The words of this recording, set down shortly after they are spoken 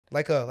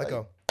like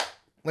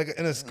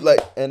in a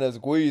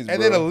squeeze, bro.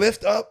 And then a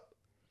lift up.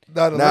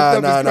 Nah,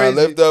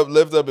 lift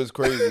up is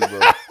crazy, bro.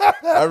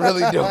 I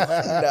really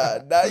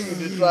don't. Now you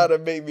just try to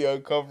make me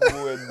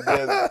uncomfortable and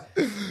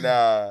just,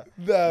 nah.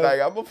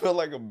 Like I'm gonna feel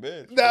like a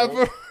bitch. Nah,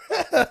 bro.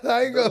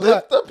 I ain't gonna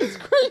lift up is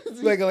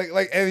crazy. Like,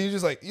 and you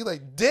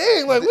like,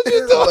 dang, like what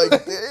you doing?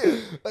 Like,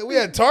 damn. Like we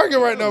at Target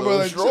right now, bro.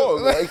 Like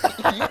strong. Like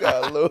you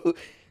got a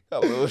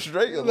little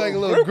strength, like a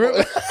little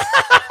grip.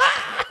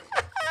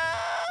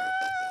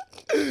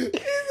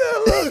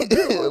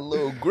 A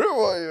little grip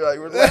on you, like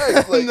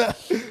relax. Like,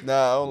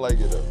 nah, I don't like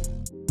it though.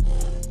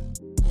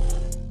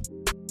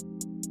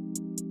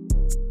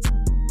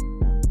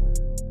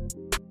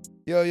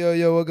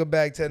 Yo, welcome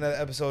back to another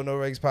episode of No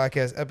Regs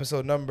Podcast,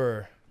 episode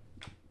number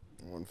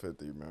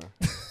 150, man.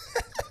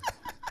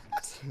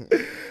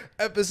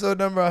 Episode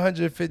number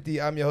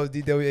 150. I'm your host,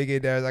 DW, aka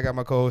Darris. I got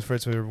my co-host,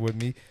 Fritz, with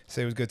me.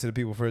 Say what's good to the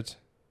people, Fritz.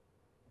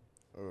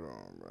 Hold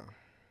on, bro.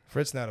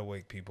 Fritz not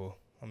awake, people.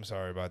 I'm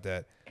sorry about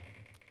that.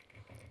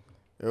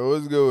 Yo,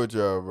 what's good with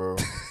y'all, bro?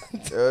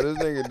 Yo, this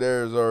nigga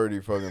Darris already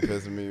fucking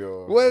pissing me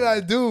off. What did I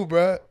do,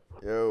 bro?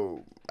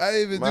 Yo, I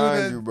didn't even do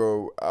mind that. you,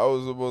 bro, I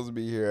was supposed to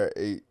be here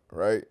at 8,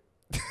 right?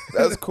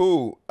 That's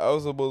cool. I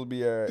was supposed to be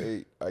here at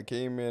 8. I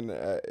came in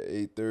at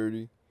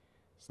 8:30.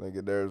 This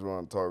nigga Darris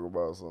want to talk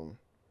about something.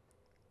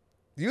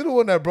 You the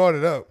one that brought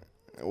it up.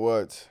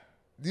 What?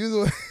 You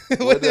the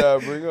what did I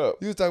bring up?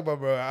 You was talking about,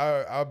 bro.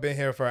 I've been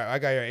here for. I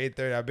got here at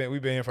 8:30. We've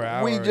been here for an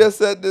hour. We just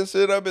set this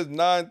shit up. It's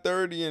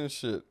 9:30 and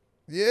shit.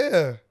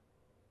 Yeah.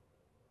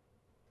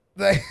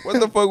 Like what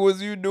the fuck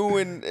was you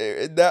doing?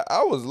 That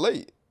I was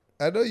late.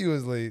 I know you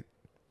was late.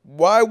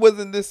 Why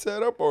wasn't this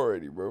set up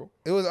already, bro?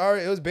 It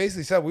was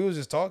basically set up. We was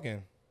just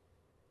talking.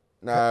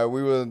 Nah,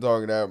 we wasn't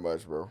talking that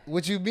much, bro.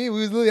 What you mean? We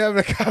was literally having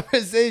a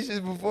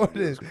conversation before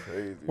this.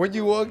 Crazy. When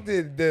you walked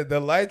in, the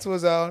lights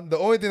was on. The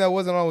only thing that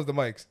wasn't on was the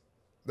mics.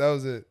 That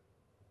was it.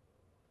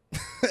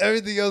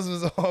 Everything else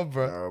was on,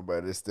 bro. No,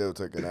 but it still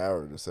took an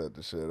hour to set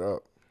the shit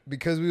up.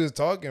 Because we was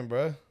talking,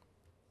 bro.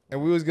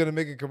 And we was going to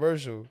make a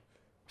commercial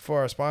for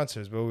our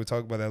sponsors, but we'll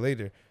talk about that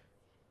later.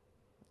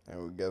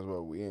 And guess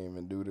what? We ain't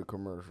even do the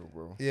commercial,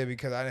 bro. Yeah,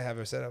 because I didn't have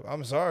it set up.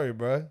 I'm sorry,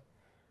 bro.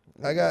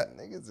 Niggas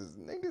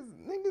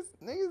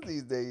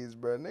these days,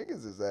 bro.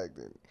 Niggas is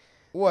acting.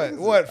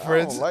 What,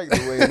 Fritz? I don't like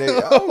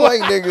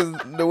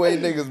the way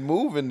niggas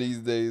moving these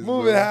days.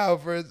 Moving bro. how,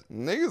 Fritz?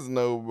 Niggas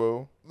know,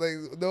 bro.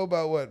 Like know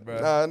about what, bro?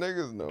 Nah,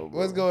 niggas know, bro.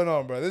 What's going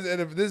on, bro?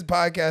 This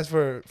podcast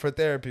for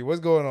therapy.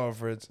 What's going on,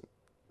 Fritz?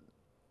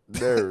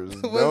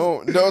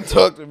 Don't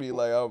talk to me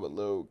like I'm a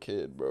little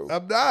kid, bro.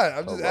 I'm not.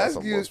 I'm just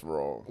asking you. What's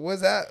wrong?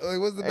 What's that? Like,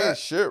 what's the Ain't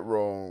shit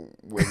wrong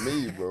with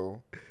me,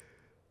 bro.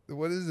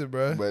 What is it,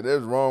 bro? But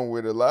there's wrong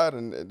with a lot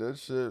of that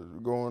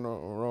shit going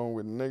on wrong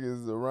with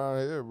niggas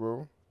around here,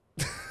 bro.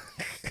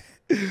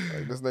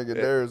 Like this nigga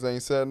Darris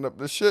ain't setting up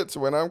the shits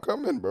when I'm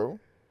coming, bro.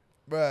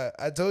 Bruh,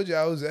 I told you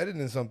I was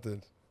editing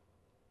something.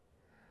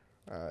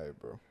 All right,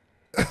 bro.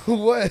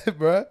 What,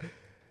 bro?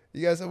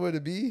 You got somewhere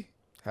to be?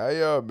 How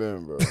y'all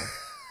been, bro?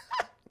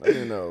 Let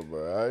me know,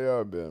 bro. How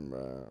y'all been,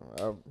 man?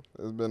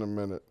 It's been a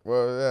minute.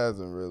 Well, it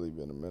hasn't really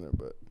been a minute,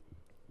 but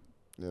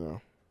you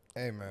know.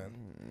 Hey, man.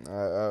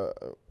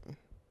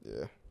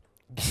 Yeah.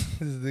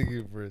 This is the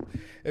good for it.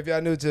 If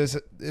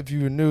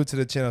you're new to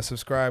the channel,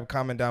 subscribe,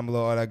 comment down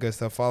below, all that good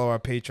stuff. Follow our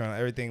Patreon,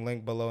 everything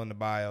linked below in the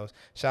bios.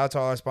 Shout out to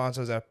all our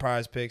sponsors at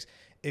PrizePicks.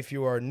 If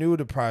you are new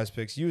to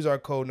PrizePicks, use our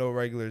code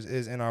NOREGULARS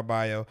is in our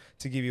bio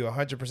to give you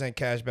 100%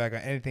 cash back on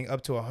anything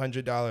up to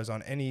 $100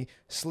 on any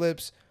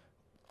slips,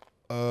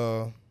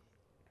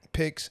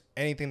 picks,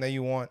 anything that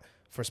you want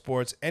for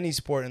sports, any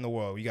sport in the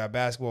world. You got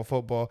basketball,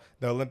 football.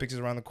 The Olympics is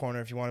around the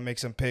corner. If you want to make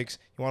some picks,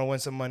 you want to win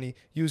some money,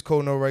 use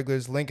code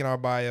NOREGULARS, link in our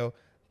bio.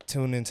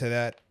 Tune into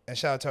that. And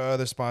shout out to our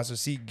other sponsor,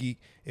 SeatGeek.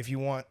 If you're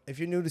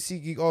new to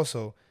SeatGeek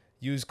also,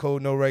 use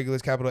code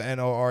NOREGULARS, capital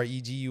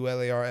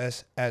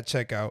NOREGULARS at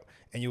checkout,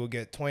 and you will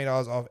get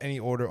 $20 off any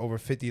order over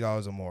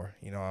 $50 or more.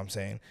 You know what I'm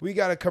saying? We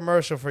got a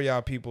commercial for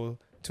y'all people.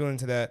 Tune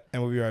into that,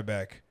 and we'll be right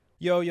back.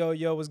 Yo,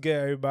 what's good,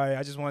 everybody?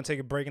 I just want to take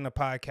a break in the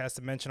podcast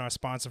to mention our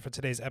sponsor for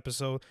today's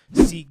episode,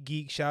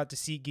 SeatGeek. Shout out to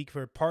SeatGeek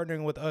for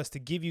partnering with us to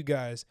give you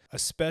guys a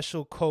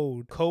special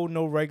code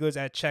NOREGULARS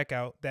at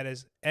checkout. That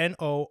is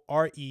NOREGULARS,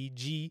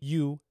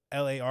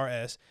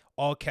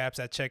 all caps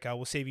at checkout.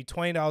 Will save you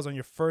 $20 on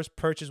your first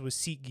purchase with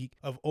SeatGeek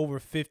of over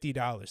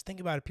 $50. Think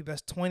about it, people.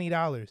 That's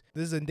 $20.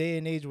 This is a day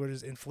and age where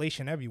there's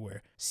inflation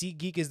everywhere.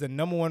 SeatGeek is the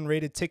 #1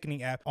 rated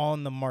ticketing app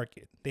on the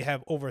market. They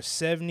have over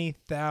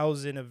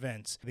 70,000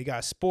 events. They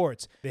got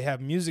sports. They have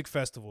music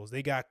festivals.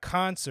 They got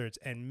concerts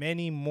and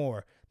many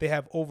more. They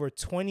have over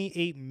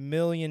 28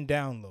 million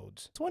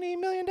downloads. 28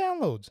 million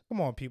downloads. Come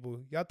on,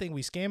 people. Y'all think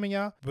we scamming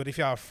y'all? But if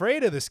y'all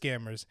afraid of the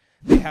scammers,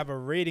 they have a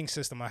rating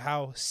system of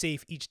how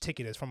safe each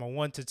ticket is from a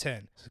 1 to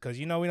 10. Because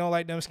you know we don't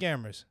like them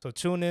scammers. So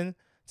tune in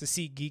to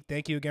SeatGeek.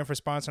 Thank you again for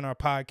sponsoring our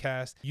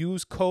podcast.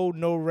 Use code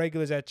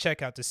NOREGULARS at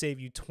checkout to save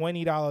you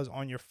 $20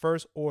 on your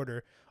first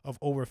order of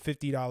over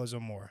 $50 or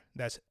more.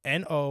 That's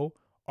NOREGULARS.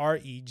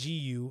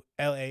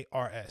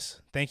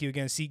 Thank you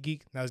again,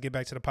 SeatGeek. Now let's get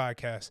back to the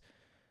podcast.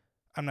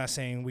 I'm not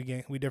saying we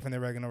different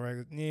than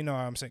regular. You know what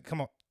I'm saying?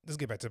 Come on, let's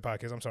get back to the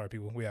podcast. I'm sorry,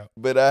 people. We out.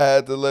 But I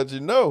had to let you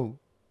know.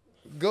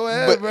 Go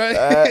ahead, bro.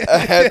 I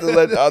had to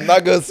let. I'm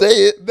not gonna say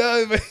it.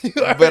 No,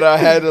 but I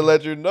had to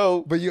let you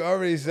know. But you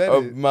already said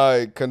of it.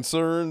 My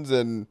concerns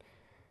and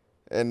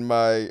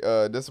my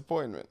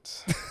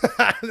disappointments.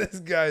 This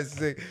guy's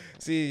sick.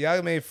 See,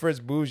 y'all made Fritz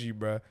bougie,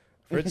 bro.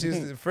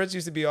 Fritz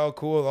used to be all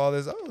cool, all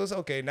this. Oh, it's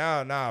okay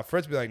now. Nah,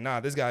 Fritz be like,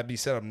 nah, this gotta be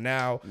set up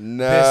now.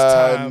 Nah, this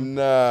time.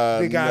 Nah,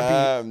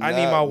 I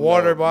need my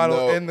water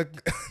bottle in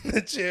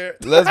the chair.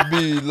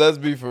 Let's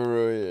be for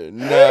real here.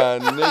 Nah,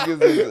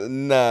 niggas.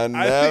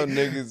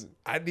 Niggas.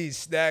 I need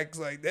snacks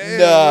like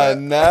that.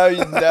 Now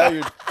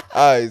you're. All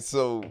right,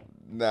 so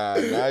now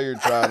you're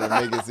trying to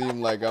make it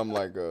seem like I'm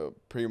like a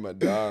prima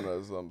donna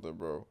or something,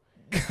 bro.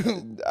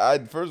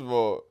 First of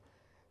all.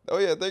 Oh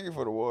yeah, thank you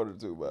for the water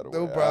too. By the way,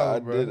 no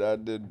problem, bro. I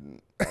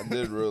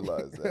did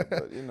realize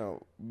that,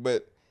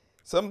 but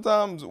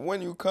sometimes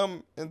when you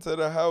come into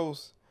the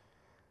house,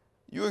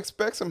 you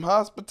expect some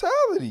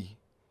hospitality.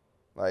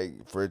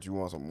 Like, Fritz, you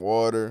want some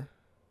water?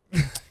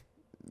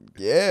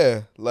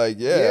 Yeah,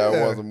 I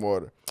want some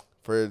water.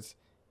 Fritz,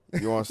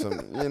 you want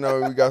some?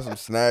 We got some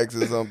snacks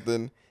or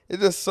something.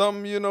 It's just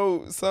something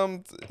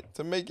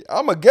to make it.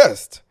 I'm a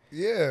guest.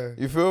 Yeah,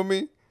 you feel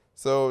me?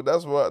 So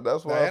that's why I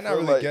feel not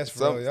really like guess,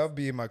 bro. Y'all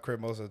be in my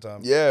crib most of the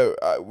time. Yeah,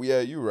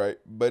 you right.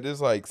 But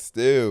it's like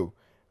still,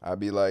 I'd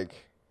be like,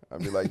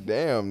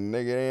 damn,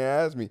 nigga ain't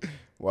asked me.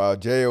 While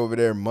Jay over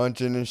there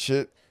munching and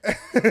shit,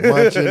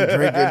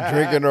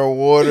 drinking her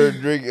water,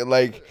 drinking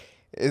like,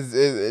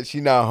 is she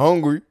not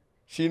hungry?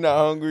 She not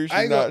hungry.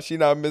 She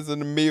not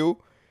missing a meal.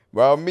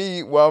 While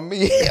me,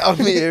 I'm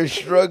here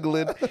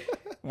struggling,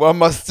 while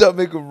my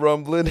stomach is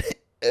rumbling,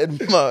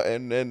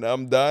 and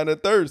I'm dying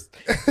of thirst.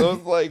 So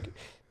it's like.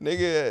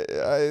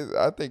 Nigga,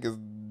 I think it's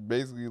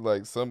basically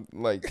like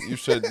you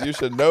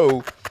should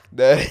know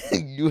that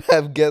you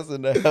have guests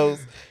in the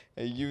house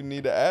and you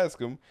need to ask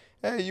them,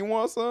 hey, you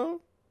want some?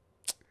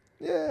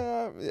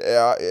 Yeah,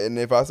 and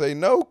if I say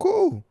no,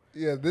 cool.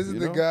 Yeah, this is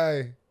the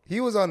guy. He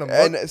was on the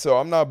and so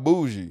I'm not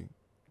bougie.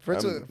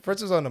 Fritz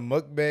was on the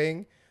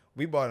mukbang.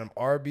 We bought him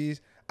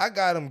Arby's. I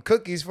got him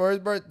cookies for his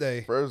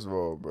birthday. First of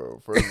all,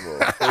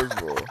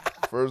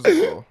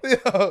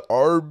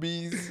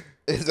 Arby's.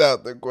 It's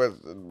out the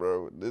question,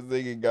 bro. This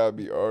nigga gotta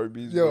be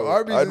Arby's. Yo, bro.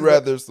 Arby's. I'd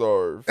rather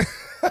starve.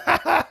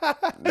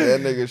 That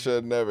nigga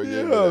should never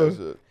give me that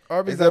shit.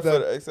 Arby's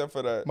except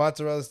for that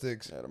mozzarella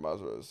sticks. Yeah, the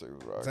mozzarella sticks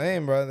was right.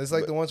 Same, bro. It's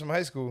like the ones from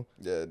high school.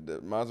 Yeah,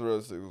 the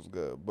mozzarella sticks was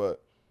good,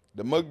 but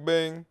the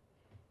mukbang,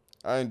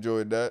 I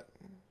enjoyed that.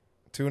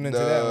 Tune into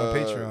that on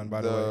Patreon,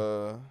 by the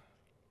way.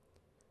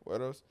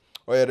 What else?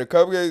 Oh yeah, the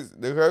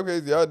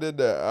cupcakes, y'all did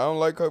that. I don't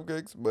like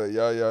cupcakes, but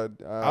y'all.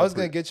 I was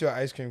gonna get you an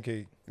ice cream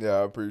cake. Yeah,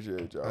 I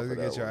appreciate y'all. I was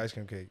gonna get you an ice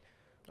cream cake.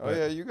 Oh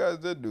yeah, you guys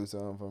did do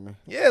something for me.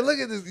 Yeah, look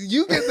at this.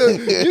 You get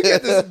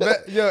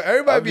this. Yo,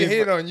 everybody be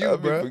hating on you,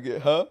 bro.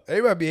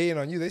 Everybody be hating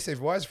on you. They say,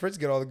 why does Fritz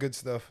get all the good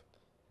stuff?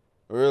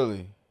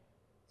 Really?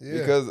 Yeah.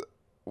 Because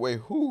wait,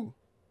 who?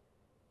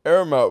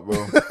 Air him out,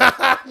 bro.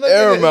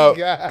 Air him out.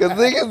 Cause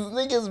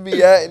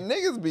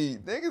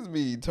niggas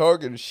be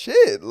talking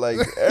shit. Like,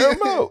 air him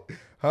out.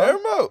 Huh? Air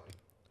him out.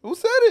 Who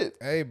said it?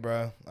 Hey,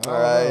 bro. All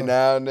right,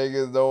 now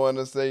niggas don't want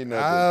to say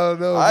nothing. I don't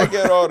know. I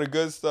get all the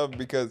good stuff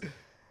because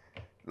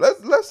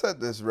let's set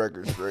this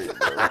record straight,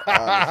 bro.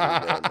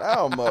 Honestly, bro.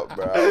 Now I'm up,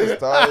 bro. I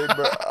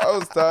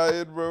was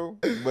tired, bro.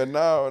 But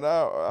now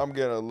I'm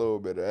getting a little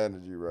bit of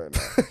energy right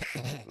now.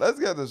 Let's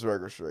get this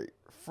record straight.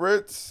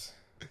 Fritz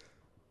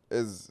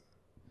is.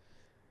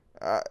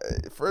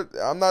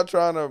 I'm not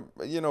trying to,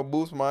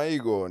 boost my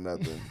ego or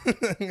nothing.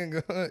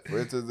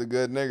 Fritz is a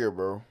good nigga,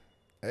 bro.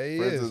 Hey,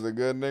 Fritz is a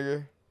good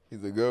nigga.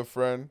 He's a good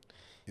friend.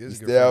 He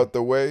stay out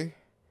the way.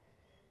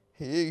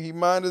 He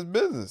mind his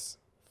business.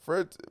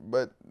 Fritz,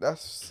 but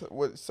that's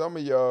what some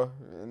of y'all,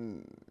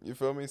 and you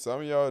feel me?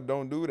 Some of y'all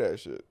don't do that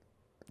shit.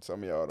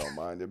 Some of y'all don't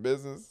mind your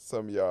business.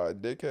 Some of y'all are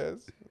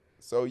dickheads.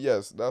 So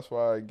yes, that's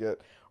why I get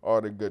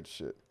all the good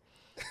shit.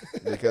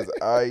 Because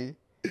I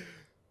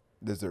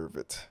deserve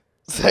it.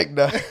 It's like,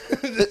 nah.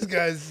 This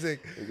guy's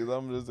sick. Because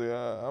I'm just like,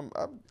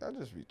 I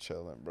just be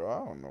chilling, bro.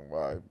 I don't know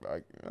why.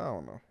 I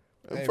don't know.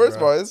 Hey, First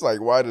of all, it's like,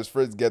 why does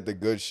Fritz get the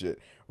good shit?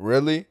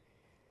 Really?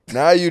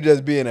 Now you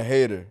just being a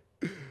hater.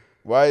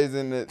 Why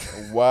isn't it?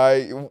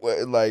 Why?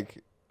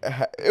 Like,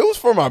 it was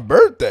for my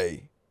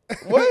birthday.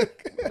 What?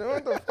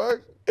 What the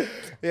fuck?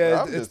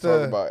 Yeah, I'm just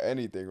talking about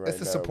anything right now. It's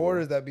the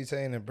supporters that be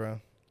saying it, bro.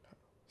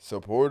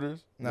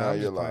 Supporters? Nah,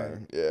 you're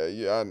lying.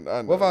 Yeah. I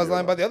know. What if I was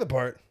lying about the other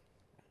part?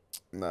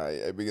 Nah,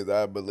 yeah, because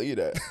I believe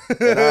that.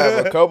 And I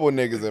have a couple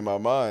niggas in my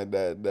mind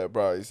that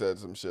probably said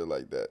some shit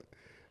like that.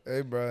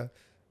 Hey, bro.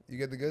 You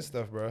get the good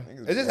stuff, bro.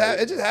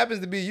 It just happens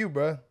to be you,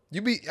 bro. I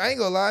ain't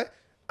gonna lie.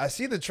 I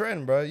see the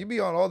trend, bro. You be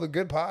on all the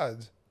good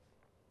pods.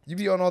 You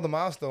be on all the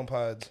milestone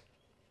pods.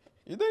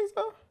 You think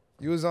so?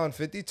 You was on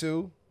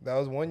 52. That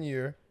was 1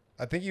 year.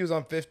 I think you was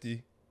on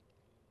 50.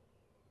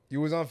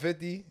 You was on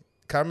 50.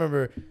 Can't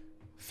remember.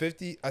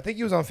 50. I think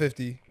you was on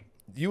 50.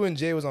 You and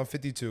Jay was on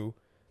 52.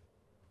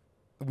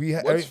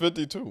 What's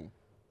 52?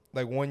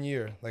 like 1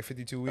 year, like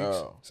 52 weeks.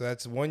 Oh. So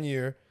that's 1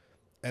 year.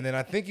 And then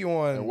I think you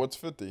on. And what's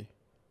 50?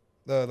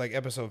 The like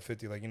episode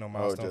 50, like, you know,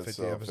 milestone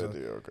 50 episode.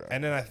 50, okay.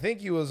 And then I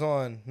think you was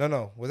on.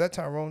 No. Was that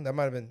Tyrone? That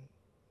might have been.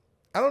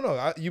 I don't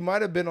know. You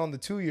might have been on the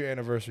 2-year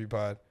anniversary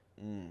pod.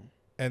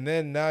 And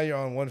then now you're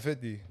on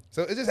 150.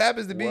 So it just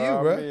happens to be you,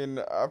 bro. I mean,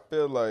 I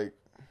feel like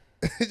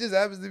it just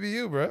happens to be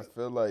you, bro. I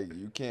feel like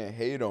you can't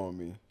hate on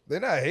me.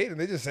 They're not hating.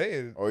 They just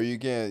saying. Or you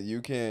can't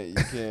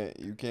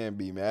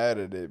be mad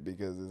at it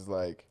because it's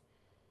like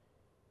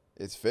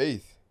it's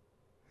faith.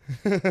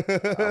 I'm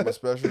a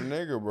special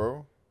nigga,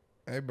 bro.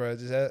 Hey, bro, it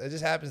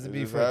just happens to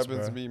be Fritz, happens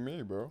bro. to be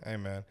me, bro. Hey,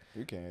 man.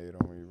 You can't hate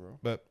on me, bro.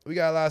 But we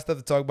got a lot of stuff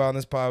to talk about on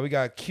this pod. We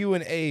got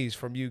Q&As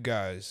from you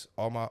guys.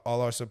 All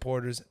our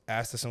supporters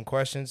asked us some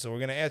questions, so we're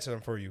going to answer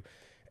them for you.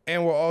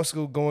 And we're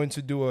also going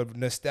to do a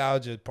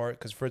nostalgia part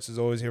because Fritz is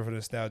always here for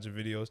nostalgia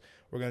videos.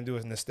 We're going to do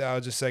a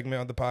nostalgia segment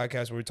on the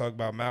podcast where we talk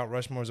about Mount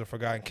Rushmore's or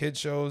forgotten kids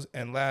shows.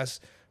 And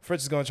last,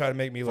 Fritz is going to try to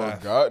make me laugh.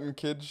 Forgotten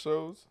kids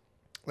shows?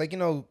 Like, you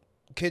know,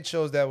 kid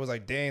shows that was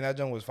like, dang, that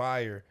junk was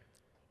fire.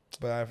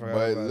 But I forgot.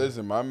 But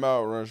listen, my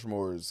Mount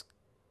Rushmore is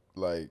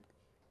like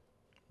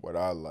what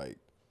I like.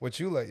 What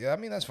you like? Yeah, I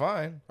mean, that's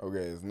fine. Okay,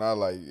 it's not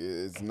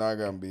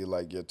gonna be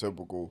like your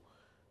typical.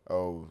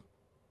 Oh,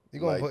 you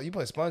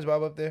put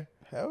SpongeBob up there?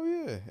 Hell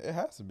yeah, it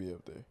has to be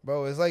up there,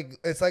 bro. It's like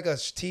a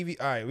TV.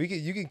 All right,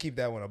 you can keep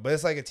that one up, but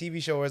it's like a TV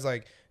show where it's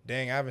like,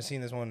 dang, I haven't seen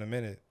this one in a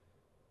minute.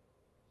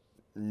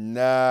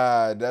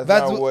 Nah, that's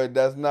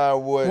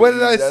not what. What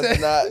did I say?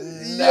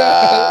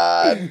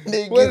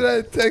 Nigga. What did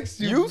I text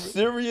you? You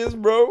serious,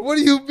 bro? What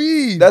do you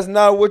mean? That's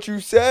not what you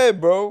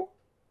said, bro.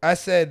 I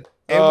said.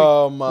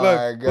 Oh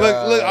my god!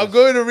 Look! I'm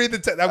going to read the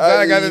text. I'm glad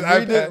I got this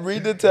iPad.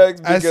 Read the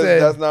text because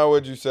that's not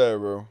what you said,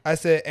 bro. I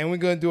said, and we're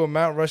gonna do a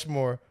Mount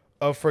Rushmore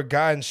of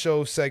forgotten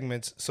show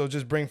segments. So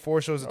just bring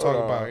 4 shows to talk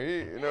about.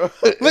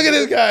 Look at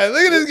this guy.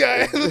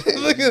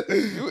 Look at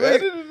you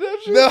edited that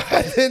shit? No,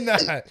 I did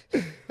not.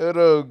 That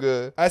all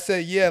good. I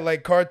said, yeah,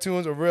 like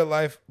cartoons or real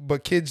life,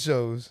 but kids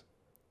shows.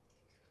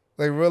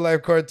 Like real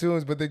life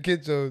cartoons, but the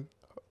kids shows.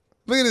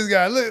 Look at this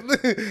guy.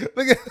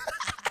 Look at.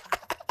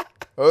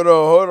 Hold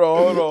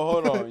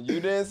on. You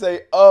didn't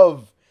say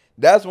of.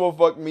 That's what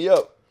fucked me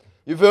up.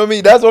 You feel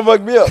me? That's what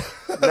fucked me up.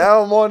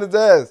 Now I'm on his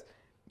ass.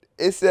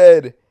 It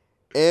said,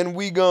 and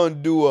we gonna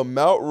do a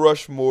Mount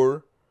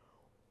Rushmore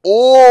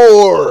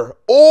or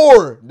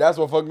that's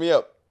what fucked me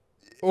up.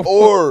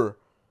 Or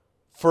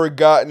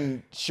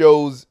forgotten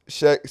shows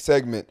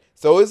segment.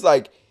 So it's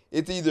like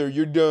it's either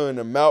you're doing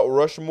a Mount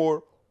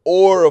Rushmore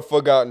or a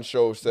forgotten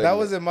show segment. That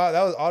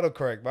was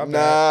autocorrect. My bad.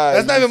 Nah,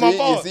 that's not even my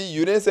fault. You see,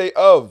 you didn't say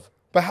of.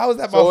 But how is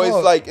that my fault?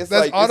 So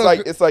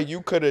it's like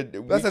you could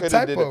have. That's a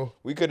typo.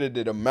 We could have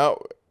did a Mount.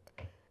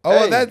 Oh,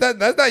 hey,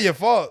 that's not your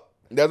fault.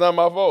 That's not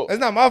my fault. That's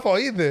not my fault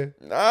either.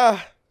 Nah.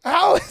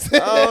 How is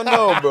it? I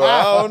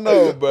don't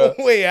know, bro.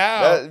 Wait,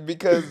 how?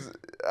 Because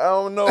I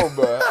don't know,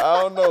 bro.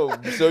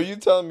 So you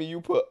telling me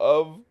you put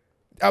of?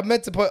 I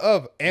meant to put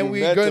of, and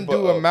we're gonna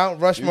do a Mount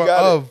Rushmore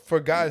of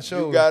forgotten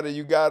shows.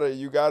 You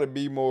gotta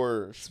be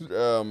more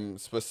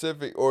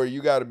specific, or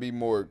you gotta be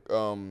more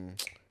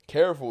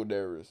careful,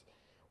 Darris.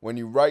 When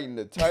you writing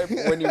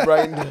when you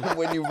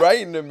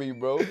writing to me,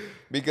 bro,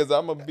 because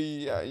I'm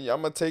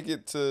gonna take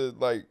it to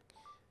like,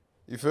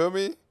 you feel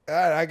me? All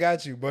right, I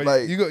got you, but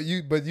like,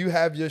 you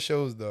have your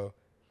shows though.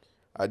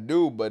 I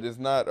do, but it's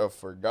not a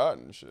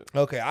forgotten shit.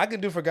 Okay, I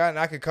can do forgotten.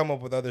 I could come up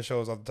with other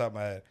shows off the top of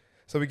my head,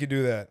 so we could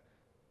do that.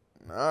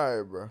 All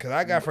right, bro. Cause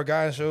I got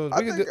forgotten shows.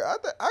 I could do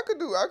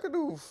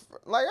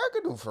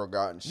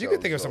forgotten shows. You can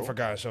think of some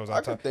forgotten shows.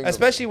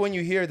 Especially when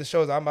you hear the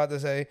shows I'm about to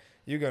say,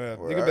 you're gonna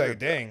be like,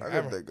 dang. I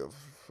can think of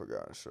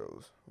forgotten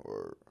shows.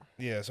 Or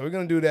yeah, so we're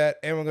gonna do that,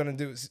 and we're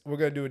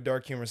gonna do a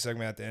dark humor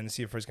segment at the end to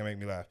see if Fritz can make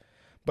me laugh.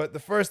 But the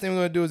first thing we're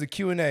gonna do is a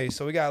Q&A.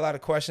 So we got a lot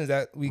of questions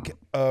that we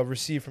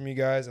received from you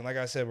guys, and like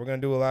I said, we're gonna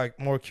do a lot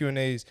more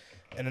Q&As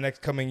in the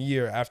next coming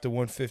year after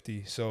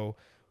 150. So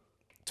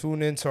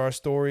tune into our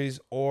stories,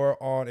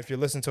 or on, if you're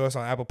listening to us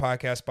on Apple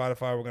Podcasts,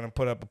 Spotify, we're going to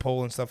put up a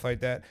poll and stuff like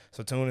that.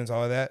 So tune into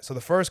all of that. So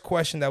the first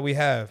question that we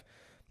have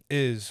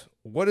is,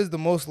 what is the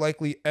most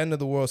likely end of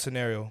the world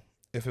scenario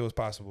if it was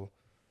possible?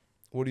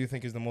 What do you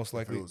think is the most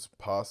likely? If it was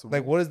possible?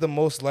 Like, what is the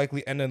most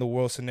likely end of the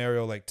world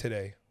scenario like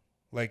today?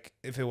 Like,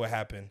 if it would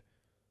happen?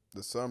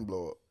 The sun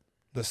blow up.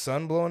 The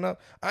sun blowing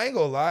up? I ain't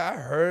gonna lie. I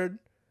heard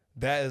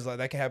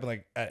that can happen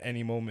like at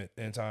any moment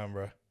in time,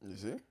 bro. You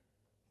see?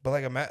 But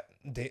like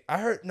I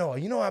heard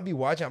I'll be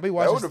watching. That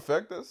would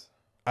affect us.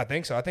 I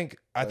think so. I think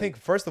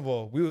first of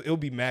all, it'll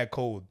be mad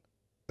cold.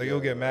 Like it'll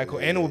get mad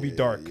cold, and it will be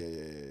dark.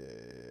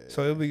 Yeah.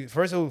 So it'll be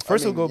first. It'll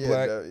go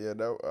black.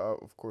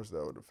 Of course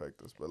that would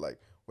affect us. But like,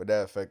 would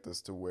that affect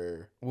us to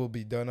where we'll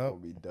be done up? We'll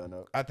be done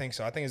up. I think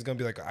so. I think it's gonna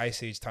be like an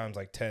ice age times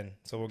like 10.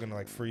 So we're gonna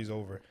like freeze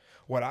over.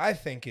 What I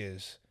think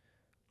is,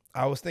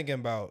 I was thinking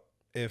about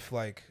if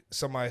like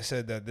somebody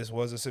said that this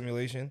was a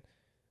simulation.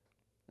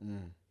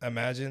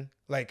 Imagine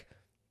like.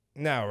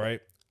 Now,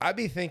 right? I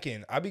be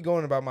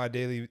going about my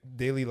daily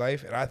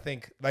life, and I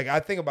think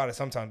about it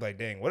sometimes. Like,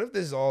 dang, what if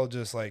this is all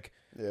just like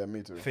Yeah,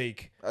 me too.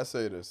 Fake. I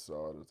say this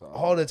all the time.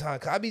 All the time.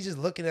 Cause I be just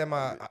looking at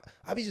my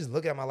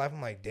life.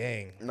 I'm like,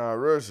 dang. Nah,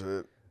 real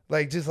shit.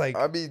 Like just like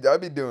I be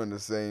doing the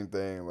same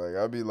thing. Like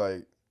I be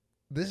like,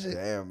 this is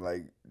damn,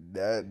 like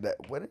that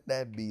wouldn't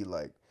that be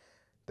like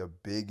the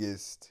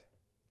biggest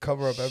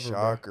cover up ever,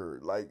 shocker?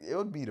 Bro. Like it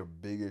would be the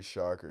biggest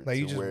shocker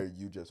like to where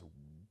you just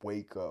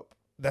wake up.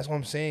 That's what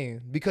I'm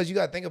saying. Because you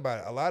gotta think about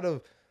it. A lot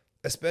of,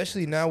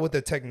 especially now with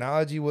the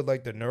technology with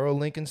like the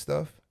Neuralink and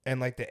stuff and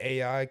like the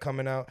AI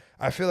coming out,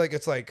 I feel like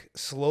it's like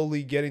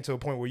slowly getting to a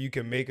point where you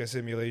can make a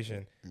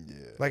simulation.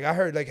 Yeah. Like I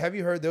heard, like have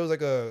you heard there was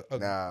like a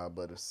nah,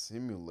 but a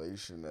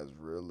simulation as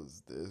real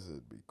as this,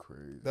 it'd be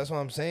crazy. That's what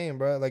I'm saying,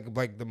 bro. Like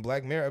the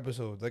Black Mirror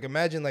episodes. Like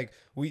imagine like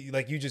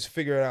you just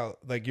figure it out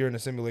like you're in a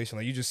simulation.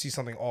 Like you just see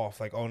something off.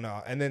 Like oh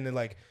no, and then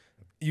like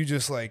you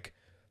just like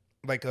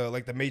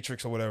the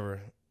Matrix or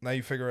whatever. Now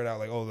you figure it out.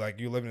 Like oh like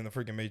you're living in the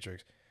freaking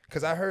Matrix.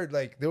 Cause I heard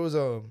like there was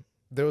a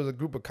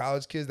group of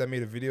college kids that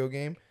made a video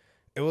game.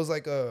 It was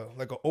like a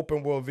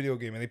open world video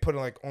game, and they put it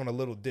like on a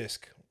little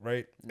disc,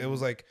 right? Mm-hmm. It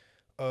was like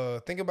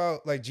think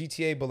about like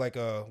GTA, but like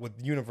with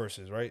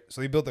universes, right?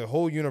 So they built a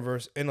whole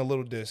universe in a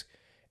little disc,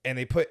 and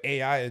they put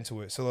AI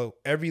into it. So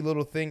every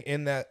little thing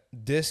in that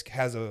disc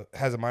has a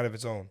mind of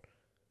its own.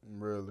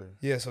 Really?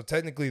 Yeah. So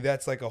technically,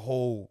 that's like a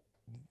whole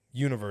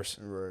universe,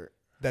 right?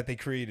 That they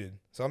created.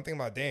 So I'm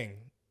thinking about, dang,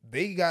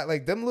 they got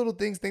like them little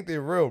things think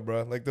they're real,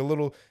 bro. Like the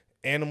little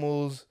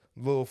animals,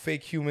 little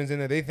fake humans in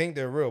there, they think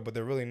they're real, but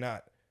they're really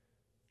not.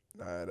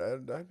 Nah,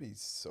 that'd be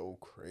so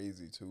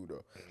crazy too,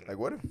 though. Like,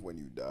 what if when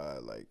you die,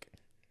 like,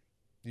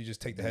 you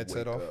just take the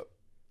headset off? Up?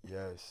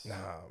 Yes.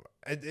 Nah,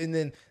 and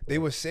then they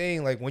were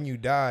saying like when you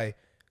die,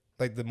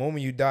 like the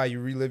moment you die, you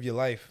relive your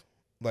life.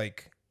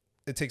 Like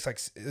it takes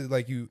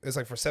it's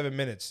like for 7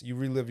 minutes you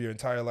relive your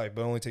entire life,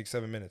 but it only takes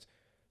 7 minutes.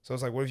 So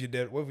it's like, what if you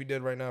did? What if we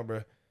did right now,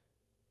 bro?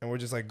 And we're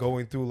just like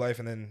going through life,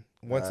 and then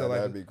once the life,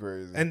 that'd be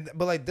crazy.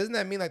 But like, doesn't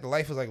that mean like the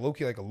life is like low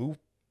key like a loop?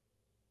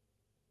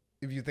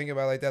 If you think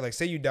about it like that, like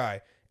say you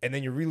die and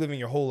then you're reliving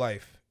your whole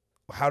life,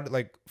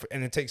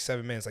 and it takes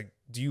 7 minutes. Like,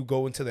 do you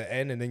go into the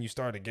end and then you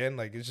start again?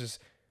 Like, it's just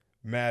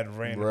mad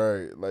random.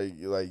 Right,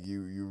 like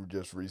you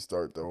just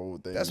restart the whole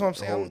thing. That's what I'm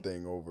saying. The whole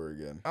thing over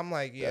again. I'm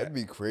like, yeah, that'd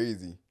be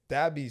crazy.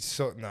 That'd be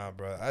so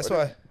bro. That's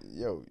why.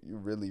 You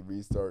really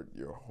restart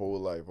your whole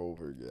life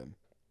over again.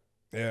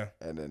 Yeah.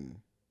 And then,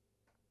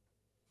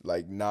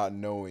 like, not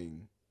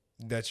knowing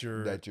that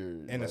you're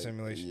in a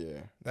simulation.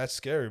 Yeah. That's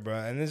scary, bro.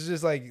 And it's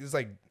just like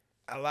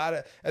a lot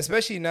of,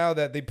 especially now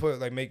that they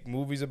make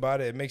movies about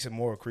it, it makes it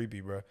more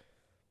creepy, bro,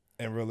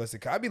 and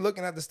realistic. I be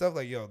looking at the stuff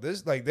like, yo,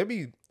 this like I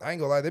ain't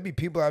gonna lie, there be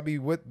people I be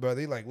with, bro.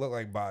 They like look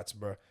like bots,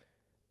 bro.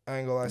 I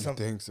ain't gonna lie. I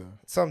think so.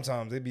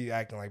 Sometimes they be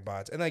acting like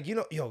bots, and like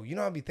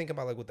I be thinking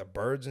about like with the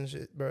birds and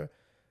shit, bro.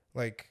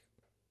 Like,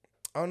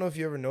 I don't know if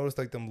you ever noticed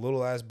like them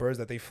little ass birds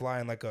that they fly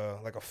in like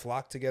a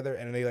flock together,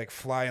 and they like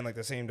fly in like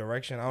the same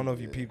direction. I don't know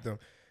if you peep them.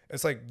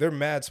 It's like they're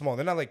mad small.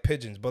 They're not like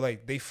pigeons, but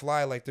like they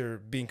fly like they're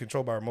being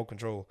controlled by remote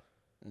control.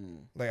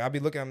 Like I be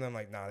looking at them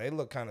like, nah, they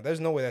look kind of.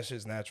 There's no way that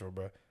shit's natural,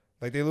 bro.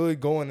 Like they literally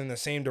going in the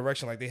same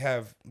direction. Like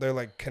they're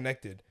like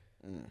connected.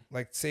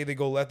 Like say they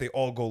go left, they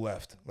all go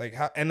left. Like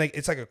how, and like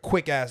it's like a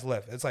quick ass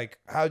left. It's like,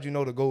 how'd you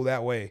know to go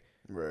that way?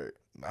 Right.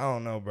 I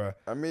don't know, bro.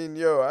 I mean,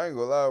 yo, I ain't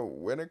gonna lie.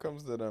 When it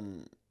comes to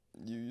them,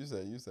 you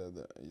said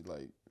that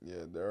like,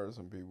 yeah, there are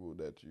some people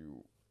that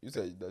you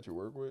said that you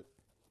work with.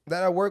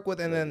 That I work with,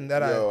 and then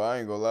that I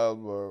ain't gonna lie,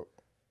 bro.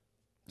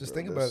 Just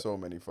bro, think about so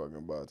many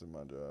fucking bots in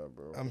my job,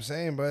 bro. I'm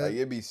saying, bro. Like,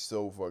 it'd be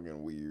so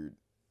fucking weird.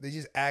 They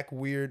just act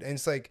weird, and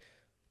it's like,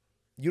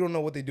 you don't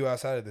know what they do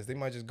outside of this. They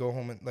might just go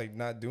home and like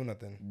not do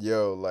nothing.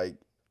 Yo, like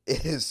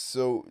it is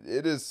so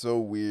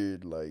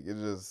weird. Like it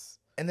just.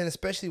 And then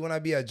especially when I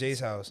be at Jay's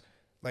house,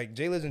 like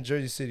Jay lives in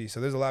Jersey City, so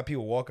there's a lot of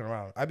people walking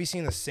around. I be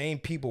seeing the same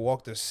people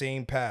walk the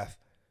same path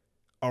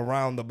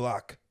around the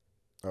block.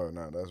 Oh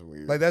no, that's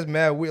weird. Like that's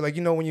mad weird. Like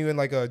when you in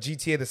like a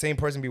GTA, the same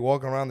person be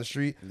walking around the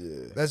street.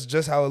 Yeah, that's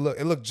just how it look.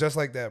 It looked just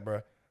like that,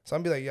 bro. So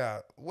I'm be like,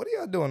 yeah, what are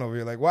y'all doing over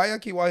here? Like, why y'all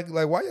keep walking?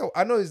 Like, why y'all?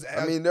 I know it's.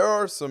 I mean, there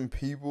are some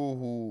people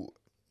who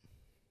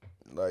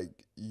like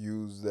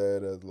use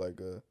that as like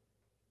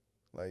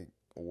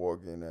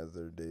walking as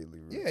their daily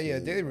routine. Yeah,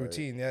 daily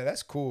routine. Yeah,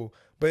 that's cool.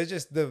 But it's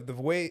just the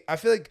way I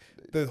feel like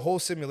the whole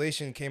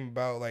simulation came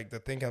about. Like the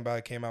thinking about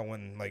it came out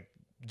when like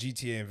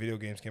GTA and video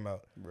games came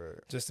out, right?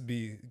 Just to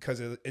be because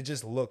it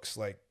just looks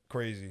like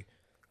crazy.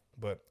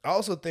 But I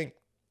also think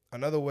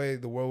another way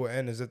the world will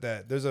end is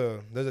that there's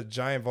a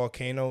giant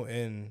volcano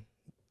in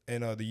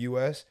the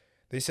U.S.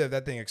 They said if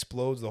that thing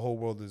explodes, the whole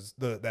world is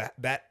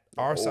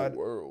our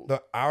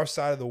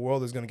side of the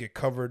world is gonna get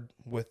covered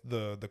with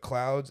the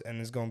clouds, and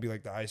it's gonna be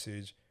like the ice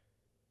age.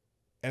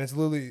 And it's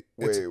literally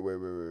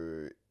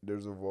wait.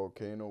 There's a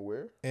volcano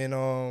where?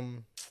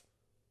 In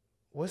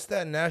what's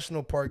that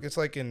national park? It's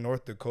like in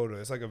North Dakota.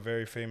 It's like a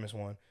very famous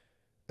one.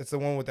 It's the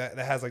one with that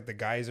has like the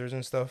geysers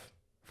and stuff.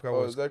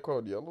 Is that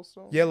called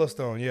Yellowstone?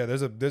 Yellowstone, yeah.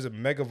 There's a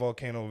mega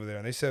volcano over there,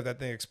 and they said if that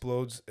thing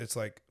explodes, it's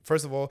like,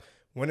 first of all,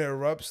 when it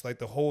erupts, like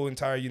the whole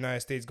entire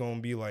United States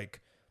gonna be like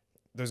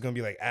there's gonna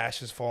be like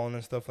ashes falling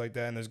and stuff like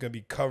that, and there's gonna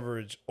be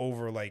coverage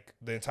over like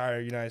the entire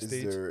United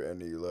States. Is there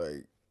any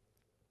like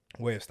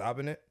way of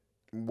stopping it?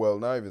 Well,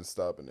 not even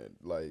stopping it.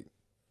 Like,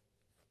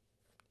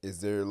 is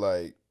there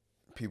like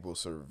people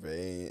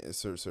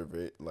surveillance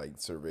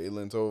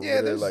over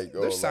there?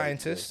 There's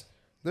scientists.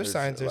 There's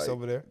scientists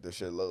over there. This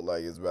shit look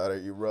like it's about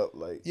to erupt.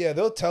 Like, yeah,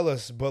 they'll tell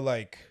us, but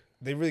like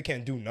they really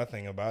can't do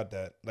nothing about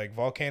that. Like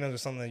volcanoes are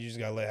something that you just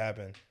gotta let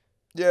happen.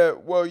 Yeah,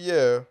 well,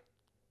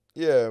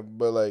 yeah,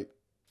 but like,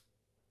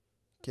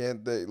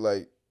 can't they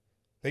like?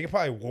 They can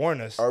probably warn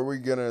us. Are we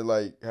gonna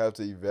like have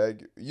to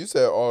evacuate? You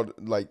said all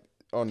like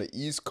on the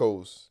East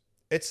Coast.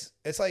 It's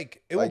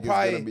like it like will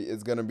probably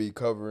it's gonna be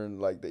covering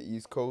like the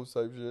East Coast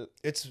type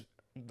shit.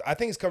 I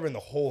think it's covering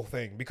the whole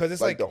thing because it's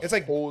like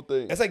the whole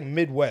thing. It's like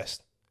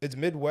Midwest. It's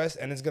Midwest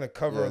and it's gonna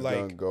cover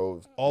like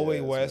all the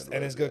way west,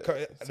 and it's gonna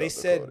cover. They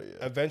said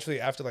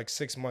eventually after like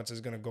 6 months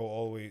it's gonna go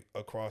all the way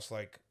across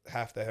like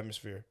half the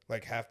hemisphere,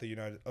 like half the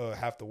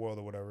world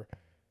or whatever.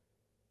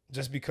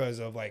 Just because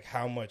of like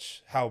how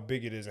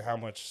big it is and how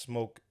much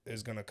smoke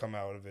is gonna come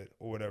out of it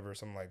or whatever,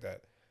 something like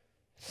that.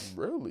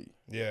 Really?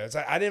 Yeah, it's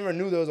like I never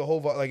knew there was a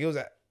whole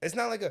it's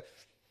not like a,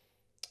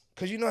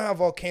 cause you know how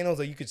volcanoes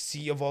like you could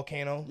see a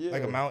volcano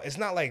like a mountain. It's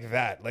not like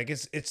that. Like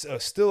it's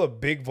still a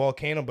big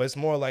volcano, but it's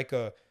more like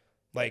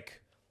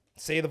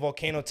say the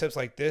volcano tips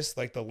like this,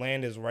 like the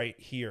land is right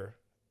here,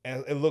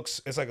 and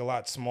it's like a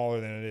lot smaller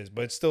than it is,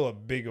 but it's still a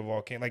bigger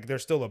volcano. Like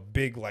there's still a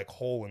big like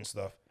hole and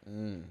stuff.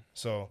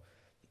 So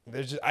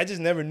I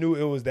just never knew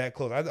it was that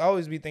close. I'd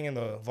always be thinking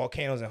the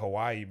volcanoes in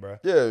Hawaii, bro.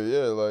 Yeah,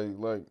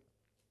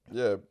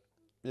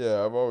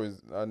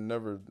 I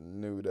never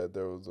knew that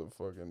there was a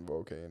fucking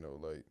volcano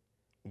like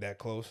that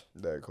close.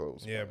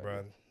 Yeah,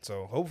 bro.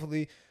 So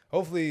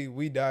hopefully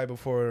we die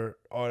before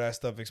all that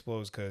stuff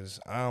explodes, because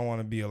I don't want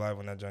to be alive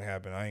when that junk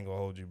happened. I ain't gonna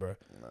hold you, bro.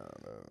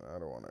 Nah, I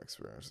don't want to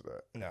experience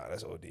that. Nah,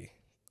 that's OD.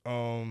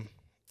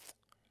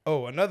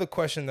 Another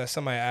question that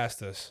somebody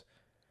asked us: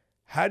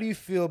 how do you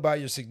feel about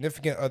your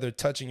significant other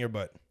touching your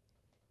butt?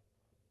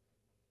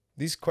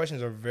 These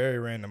questions are very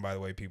random, by the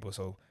way, people.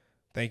 So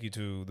thank you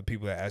to the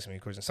people that asked me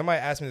questions. Somebody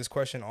asked me this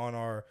question on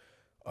our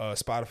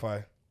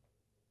Spotify.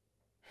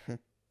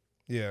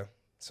 Yeah.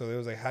 So it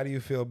was like, how do you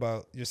feel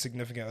about your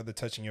significant other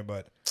touching your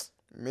butt?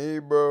 Me,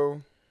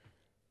 bro.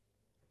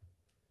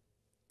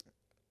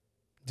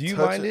 Do you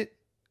mind it?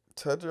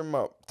 Touch him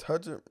up.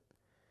 Touch him.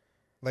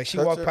 Like she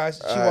walked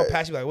past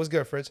you like, what's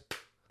good, Fritz?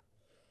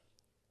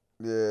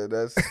 Yeah,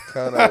 that's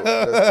kind of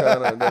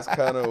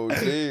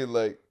OD.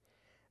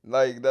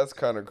 Like that's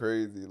kind of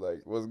crazy.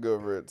 Like, what's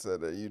good, Fritz?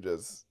 Said that you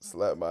just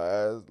slapped my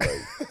ass.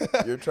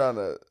 Like, you're trying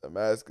to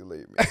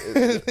emasculate me.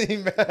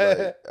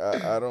 Like,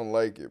 I don't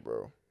like it,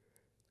 bro.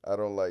 I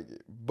don't like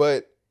it.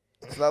 But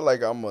it's not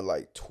like I'm gonna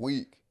like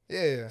tweak.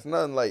 Yeah. It's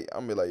nothing like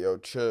I'm gonna be like, yo,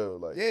 chill.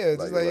 Like, yeah,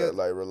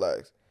 like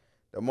relax.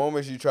 The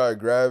moment she try to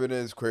grab it,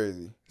 it's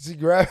crazy. She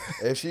grab.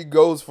 If she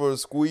goes for a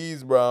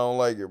squeeze, bro, I don't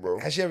like it, bro.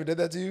 Has she ever did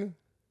that to you?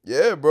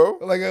 Yeah, bro.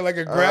 Like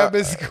a grab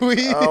and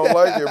squeeze. I don't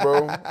like it,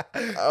 bro.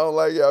 I don't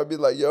like it. I'll be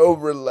like, yo,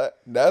 relax.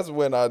 That's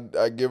when I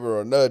give her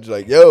a nudge,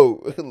 like,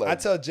 yo. Like, I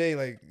tell Jay,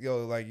 like,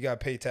 yo, like, you gotta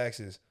pay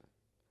taxes.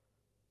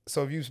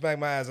 So if you smack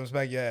my ass, I'm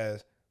smack your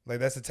ass. Like,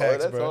 that's a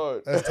tax, that's bro.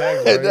 Hard. That's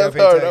tax, bro. That's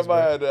hard. I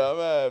might have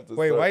to.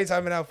 Wait, start. why are you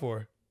timing out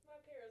for? My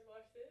parents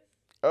watch this.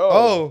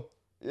 Oh.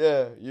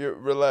 Yeah, you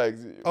relax.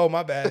 Oh,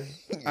 my bad.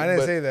 I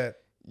didn't say that.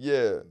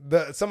 Yeah.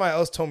 Somebody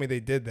else told me they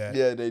did that.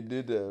 Yeah, they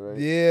did that, right?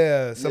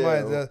 Yeah,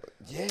 somebody.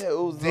 Yeah, it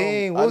was.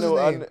 Dang, what was his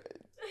name?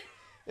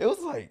 It was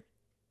like,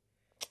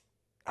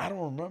 I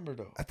don't remember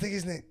though. I think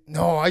his name.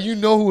 No, you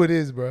know who it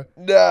is, bro.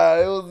 Nah,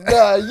 it was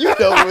you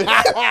know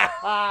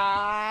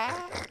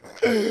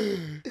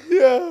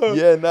it.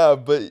 Yeah, nah,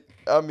 but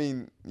I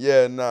mean,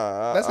 yeah,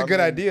 nah. That's a good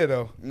idea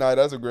though. Nah,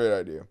 that's a great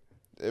idea.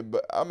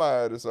 But I might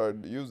have to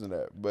start using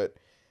that. But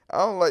I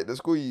don't like the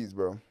squeeze,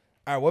 bro. All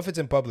right, what if it's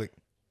in public?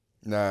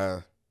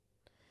 Nah,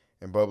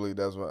 in public,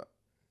 that's what.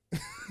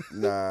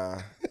 Nah.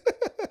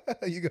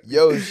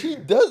 Yo, she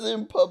does it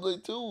in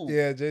public too.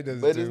 Yeah, Jay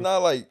does. But it's not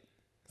like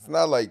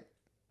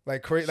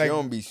crazy. She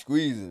don't be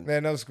squeezing.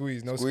 Man, no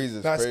squeeze. No squeeze.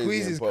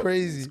 Squeeze is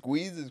crazy.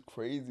 Squeeze is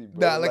crazy,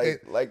 bro. Nah,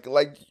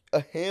 like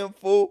a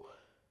handful.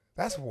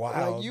 That's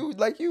wild.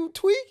 Like you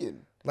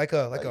tweaking. Like in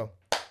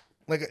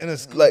a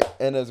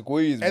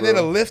squeeze, bro. And then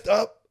a lift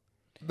up.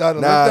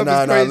 Nah.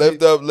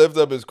 Lift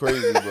up is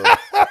crazy, bro.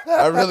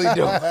 I really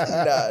don't.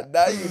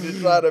 Now you just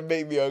try to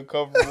make me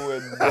uncomfortable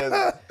and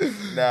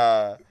just,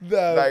 nah.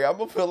 Like, I'm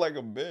gonna feel like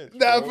a bitch.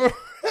 Nah, bro.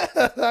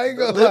 I ain't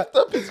gonna lift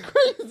up is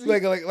crazy.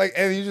 Like,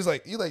 and you just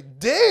like,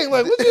 dang,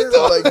 like, what you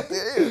doing? Like,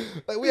 damn.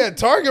 Like, we at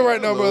Target right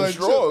now, bro. Like,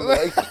 strong.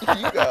 Like,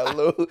 you got a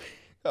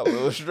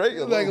little straight,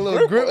 like a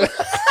little grip.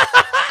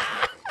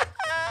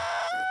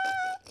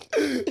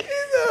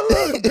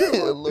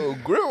 A little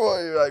grip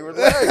on you, like,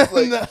 relax.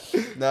 Like,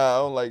 nah, I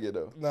don't like it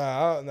though.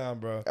 Nah,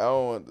 bro. I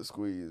don't want the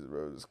squeeze,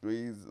 bro. The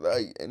squeeze,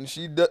 like, and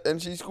she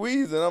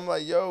squeezed, and I'm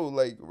like, yo,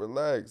 like,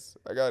 relax.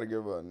 I gotta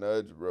give her a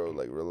nudge, bro.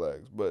 Like,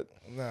 relax. But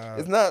nah,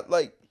 it's not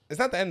like it's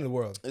not the end of the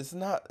world. It's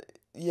not,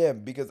 yeah,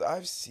 because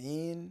I've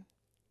seen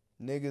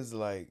niggas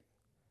like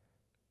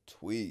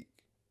tweak.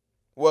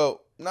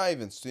 Well, not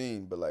even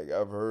seen, but like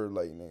I've heard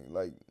like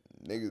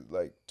niggas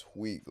like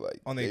tweak like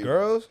on their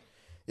girls.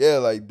 Yeah,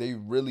 like they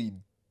really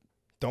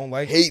don't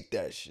like hate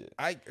that shit.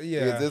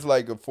 Yeah, because it's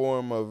like a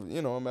form of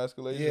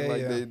emasculation. Yeah,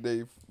 like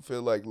they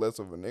feel like less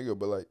of a nigga,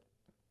 but like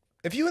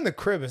if you in the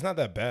crib, it's not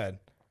that bad.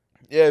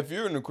 Yeah, if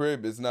you're in the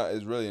crib, it's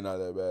really not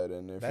that bad.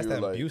 And if that's you're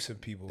that like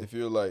abusive people. If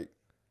you're like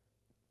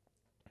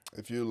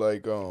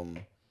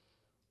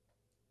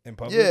in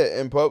public, yeah,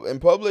 in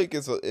public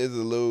is a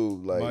little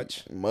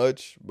like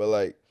much, but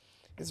like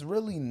it's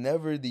really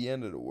never the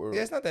end of the world.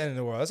 Yeah, it's not the end of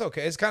the world. It's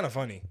okay. It's kind of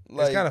funny.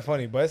 Like, it's kind of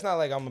funny, but it's not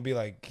like I'm gonna be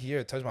like,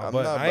 here, touch my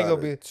butt. I ain't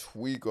gonna be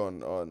tweak on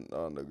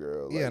the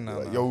girl. Like, yeah, no,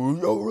 like, no.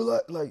 yo,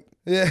 relax. Like,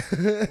 yeah,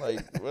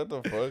 like what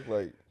the fuck,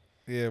 like.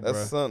 Yeah,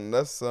 that's something.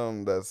 That's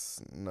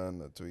nothing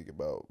to tweak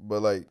about.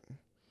 But like,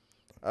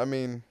 I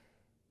mean,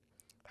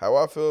 how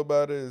I feel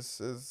about it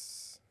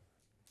is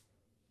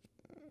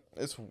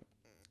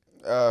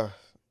I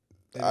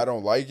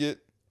don't like it.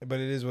 But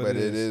it is what it is.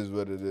 But it is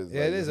what it is.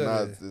 Yeah, like, it is.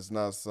 It's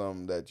not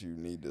something that you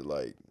need to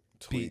like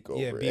tweak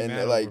over. Be and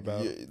mad like, over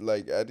about.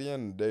 Like at the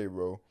end of the day,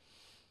 bro,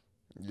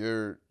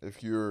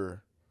 if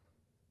you're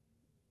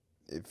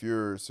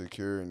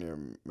secure in your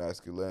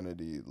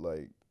masculinity,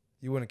 like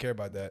you wouldn't care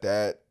about that.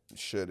 That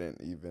shouldn't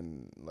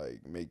even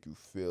like make you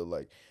feel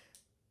like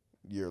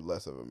you're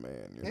less of a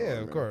man. You know what I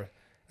mean? Of course.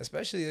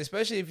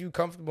 Especially if you're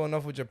comfortable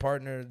enough with your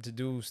partner to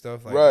do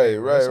stuff like right.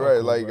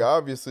 Cool, like bro.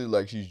 obviously,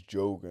 like she's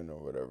joking or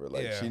whatever.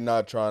 Like she's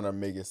not trying to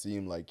make it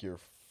seem like you're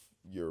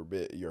her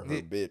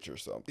bitch or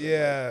something.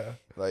 Yeah.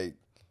 Like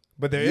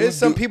but there is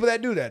some people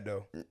that do that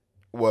though.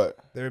 What?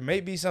 There may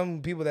be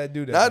some people that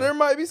do that. Now there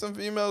might be some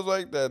females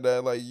like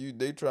that like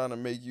they trying to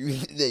make you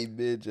they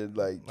bitch and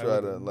like try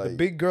to like the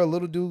big girl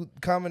little dude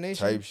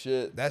combination type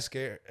shit. That's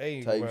scary.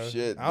 Hey, type bro.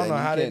 shit. I don't know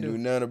how you they can't do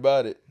nothing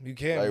about it. You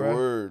can't, like bro.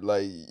 Word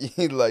like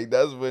like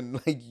that's when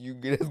like you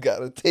just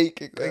gotta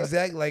take it.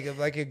 Exactly.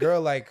 Like a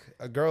girl like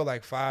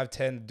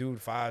 5'10", dude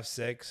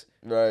 5'6",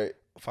 right,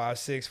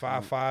 5'6",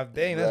 5'5".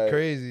 Dang, that's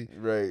crazy.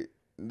 Right.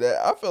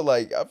 That I feel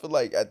like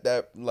at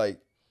that like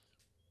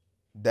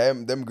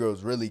them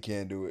girls really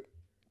can't do it.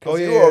 Oh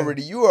yeah,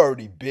 you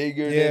already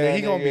bigger than that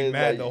he gonna nigga. be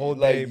mad the whole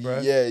day, bro.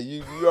 Yeah,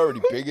 you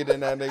already bigger than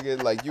that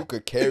nigga. Like you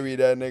could carry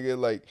that nigga.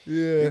 Like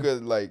you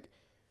could like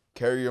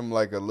carry him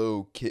like a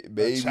little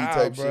baby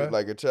type bro. shit,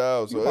 like a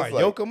child. So you it's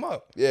like yoke him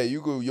up. Yeah,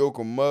 you could yoke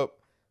him up.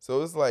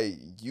 So it's like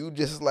you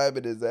just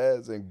slapping his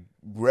ass and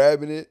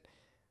grabbing it.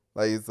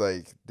 Like it's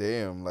like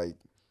damn, like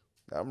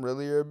I'm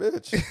really your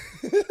bitch.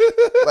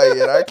 Like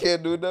and I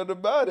can't do nothing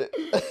about it.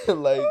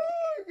 Like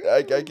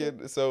I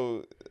can't.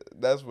 So.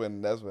 That's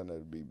when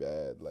it'd be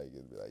bad. Like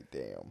it'd be like,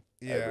 damn,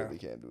 I really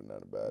can't do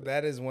nothing about it.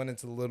 That is when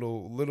it's a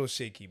little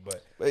shaky,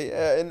 but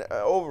yeah, and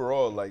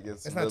overall, like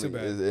it's not too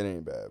bad. It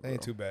ain't bad. Bro. It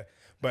ain't too bad.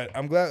 But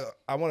I'm glad.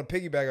 I want to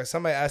piggyback.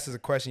 Somebody asked us a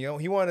question.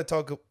 He wanted to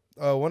talk.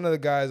 One of the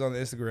guys on the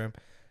Instagram,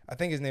 I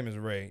think his name is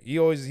Ray. He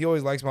always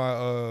likes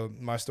my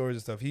my stories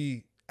and stuff.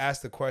 He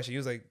asked the question. He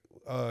was like,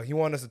 he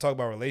wanted us to talk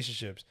about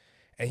relationships,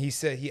 and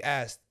he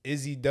asked,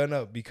 is he done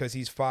up because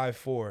he's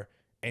 5'4"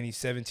 and he's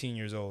 17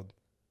 years old?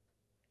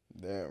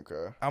 Damn,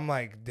 okay. I'm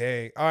like,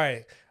 dang. All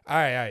right.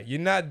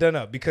 You're not done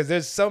up because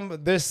there's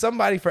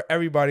somebody for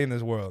everybody in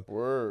this world.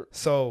 Word.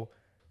 So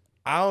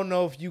I don't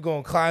know if you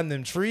gonna climb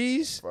them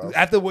trees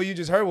after what you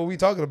just heard. What we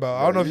talking about?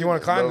 I don't know if you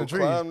want to climb the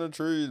trees. Climb the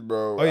trees,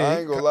 bro. Oh, yeah, I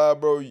ain't gonna lie,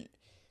 bro.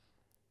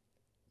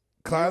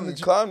 Climb the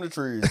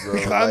trees, bro.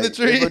 Climb the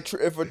tree.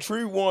 If a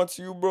tree wants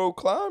you, bro,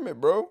 climb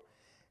it, bro.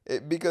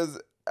 Because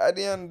at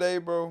the end of the day,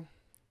 bro,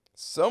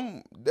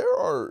 there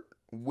are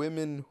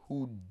women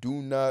who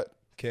do not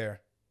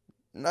care.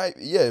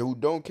 Who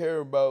don't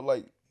care about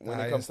like when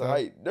it comes to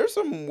height. There's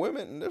some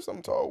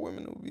tall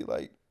women who be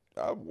like,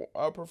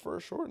 I prefer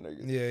short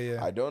niggas.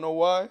 Yeah. I don't know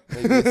why.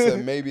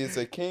 Maybe it's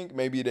a kink.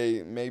 Maybe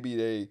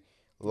they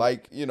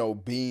like,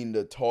 being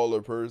the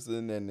taller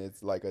person and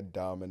it's like a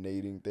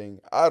dominating thing.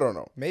 I don't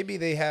know. Maybe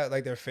they have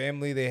like their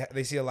family.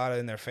 They see a lot of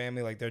in their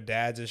family, like their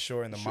dads is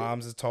short and the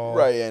moms is tall.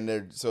 Right, and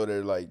they're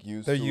like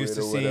used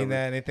to seeing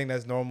that and they think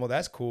that's normal.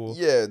 That's cool.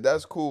 Yeah,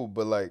 that's cool.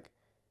 But like,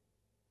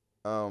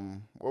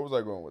 where was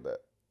I going with that?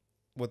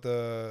 With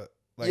the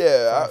like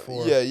yeah.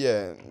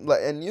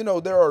 Like, and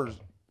there are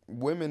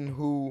women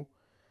who,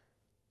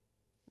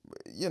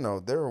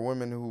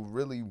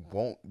 really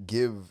won't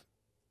give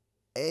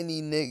any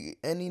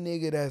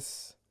nigga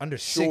that's under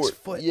short, 6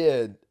 foot.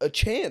 Yeah, a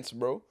chance,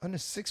 bro. Under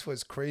 6 foot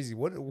is crazy.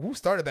 Who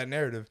started that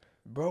narrative,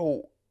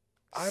 bro?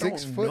 I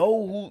 6 don't foot?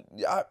 know who.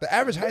 The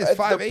average height is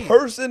 5'8". The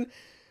person,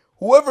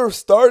 whoever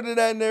started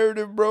that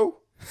narrative, bro.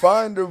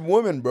 Find a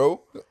woman,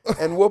 bro,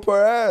 and whoop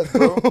her ass,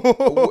 bro.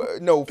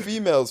 No,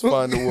 females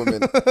find a woman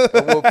and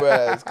whoop her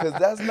ass, cause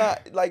that's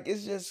not like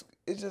it's just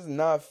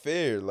not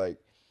fair. Like,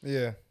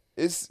 yeah,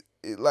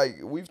 like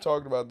we've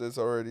talked about this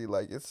already.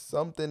 Like, it's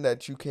something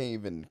that you can't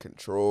even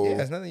control. Yeah,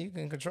 it's nothing you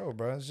can control,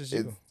 bro. It's just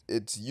you.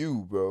 It's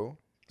you, bro.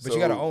 But you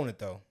gotta own it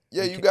though.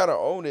 Yeah, you gotta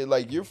own it.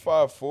 Like you're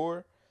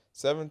 5'4",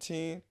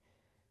 17.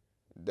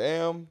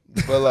 Damn,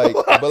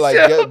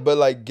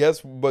 but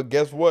guess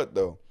what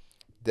though?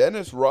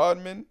 Dennis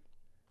Rodman,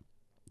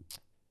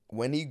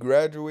 when he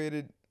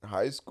graduated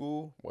high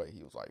school,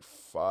 he was like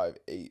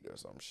 5'8" or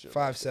some shit.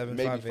 5'7",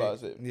 maybe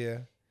 5'8". Yeah.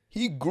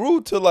 He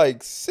grew to like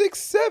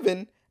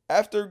 6'7"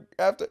 after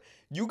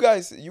you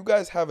guys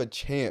have a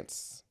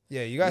chance.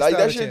 Yeah, you guys like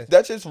have a chance.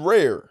 That's just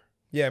rare.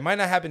 Yeah, it might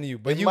not happen to you,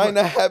 but it might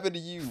not happen to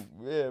you.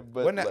 Yeah,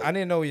 but I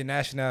didn't know what your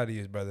nationality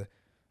is, brother.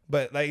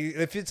 But like,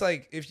 if it's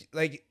like,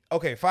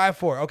 okay,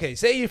 5'4". Okay,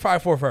 say you're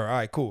 5'4" for her. All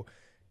right, cool.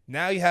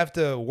 Now you have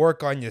to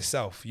work on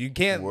yourself. You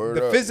can't.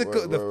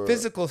 The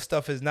physical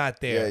stuff is not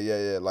there.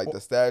 Yeah. Like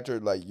the stature,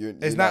 like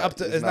it's not up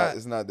to.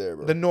 It's not there,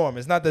 bro. The norm.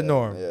 It's not the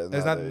norm. Yeah,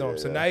 it's not the norm.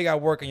 So now you got to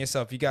work on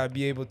yourself. You got to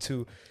be able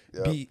to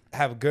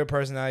have a good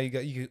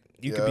personality.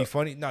 You could be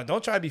funny. No,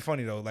 don't try to be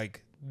funny though.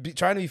 Like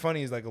trying to be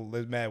funny is like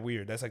mad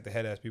weird. That's like the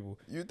head ass people.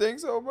 You think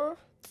so, bro?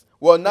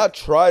 Well, not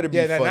try to be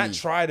funny. Not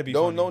try to be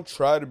funny. Don't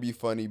try to be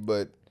funny,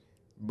 but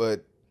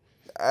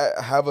I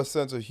have a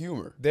sense of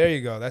humor. There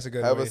you go. That's a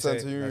good way to say it. Have a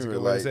sense of humor.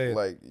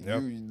 Like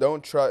you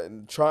don't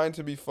trying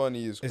to be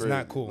funny is crazy. It's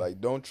not cool. Like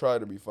don't try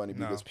to be funny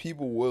because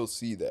people will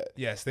see that.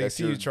 Yes, they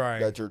see you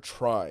trying. That you're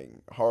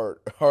trying hard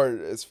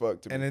as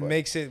fuck to be funny. And it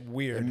makes it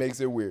weird. It makes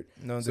it weird.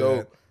 Don't do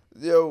that.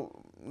 Yo,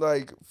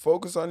 like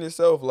focus on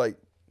yourself. Like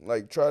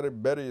try to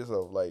better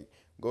yourself. Like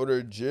go to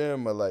the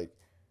gym or like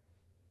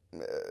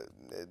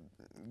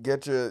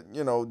get your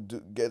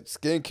get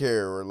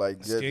skincare or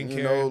like get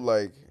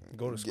like.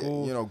 Go to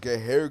school.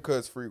 Get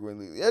haircuts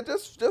frequently. Yeah,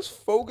 just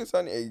focus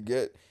on it.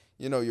 Get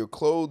your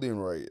clothing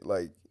right,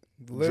 like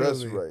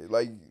dress right.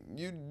 Like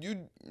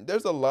you.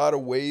 There's a lot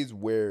of ways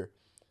where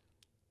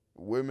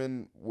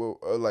women will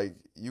like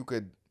you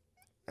could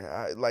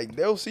like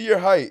they'll see your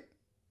height,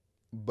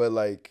 but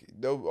like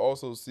they'll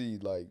also see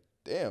like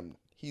damn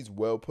he's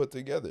well put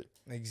together.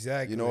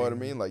 Exactly. You know what I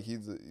mean? Like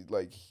he's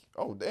like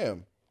oh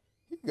damn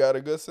he got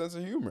a good sense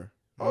of humor.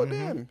 Oh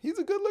damn he's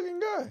a good looking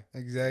guy.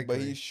 Exactly.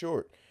 But he's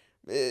short.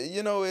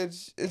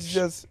 It's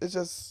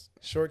just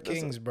short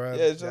kings, bro.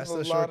 Yeah, it's just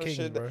that's a lot of kings,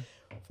 shit. Bro.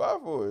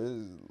 5'4"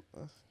 is.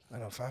 I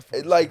know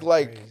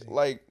 5'4".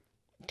 Like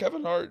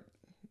Kevin Hart.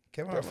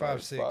 Kevin Hart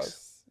 5'6".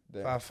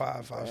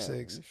 5'5",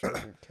 5'6".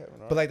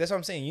 But like that's what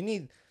I'm saying. You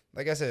need,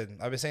 like I said,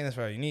 I've been saying this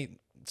forever. You need.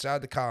 Shout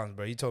out to Collins,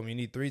 bro. He told me you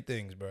need 3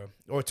 things, bro,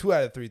 or 2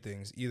 out of 3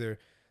 things. Either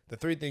the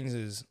 3 things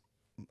is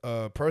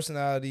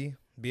personality,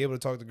 be able to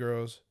talk to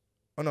girls.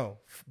 Oh no,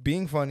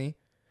 being funny.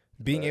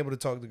 Being able to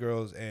talk to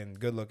girls and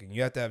good looking,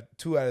 you have to have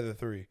 2 out of the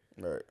 3.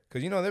 Right.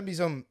 Because there'd be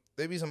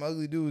some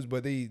ugly dudes,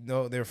 but they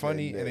know they're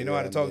funny and they know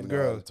how to talk to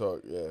girls.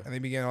 And they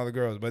be getting all the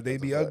girls, but they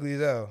be ugly as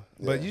hell.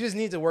 Yeah. But you just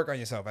need to work on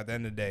yourself at the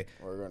end of the day.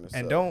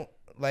 And don't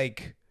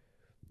like.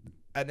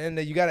 At the end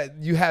of the day,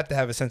 you have to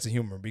have a sense of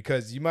humor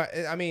because you might.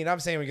 I mean, I'm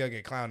saying we're gonna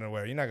get clowned or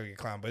whatever. You're not gonna get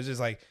clowned, but it's just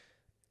like.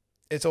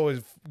 It's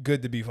always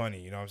good to be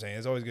funny. You know what I'm saying?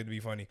 It's always good to be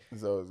funny.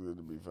 It's always good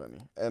to be funny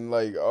and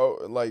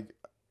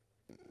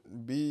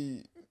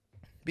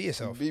be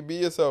yourself. Be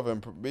yourself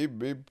and be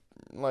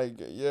like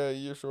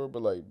you're short,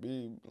 but like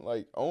be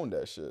like own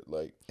that shit.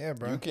 Like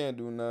bro, you can't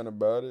do nothing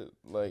about it.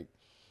 Like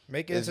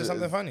make it into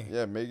something funny.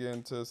 Yeah, make it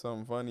into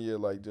something funny. Yeah,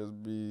 like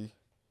just be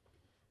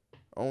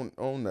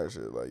own that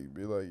shit. Like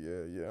be like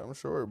yeah I'm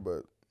short,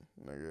 but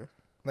nigga.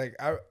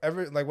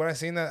 Like when I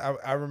seen that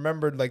I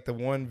remembered like the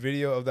one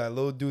video of that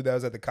little dude that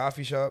was at the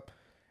coffee shop.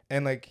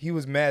 And like he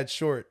was mad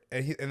short,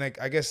 and like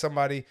I guess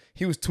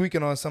he was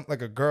tweaking on something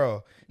like a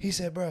girl. He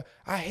said, "Bro,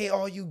 I hate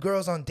all you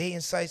girls on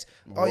dating sites.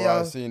 Oh y'all,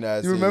 I seen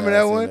that. You remember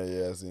that one?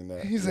 Yeah, I seen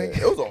that. He's like,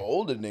 it was an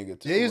older nigga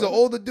too. Yeah, he was an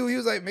older dude. He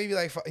was like maybe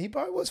like he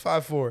probably was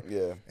 5'4".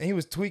 Yeah, and he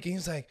was tweaking. He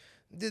was like,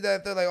 did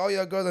that? They're like all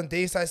y'all girls on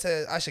dating sites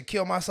said I should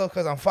kill myself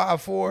because I'm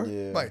 5'4".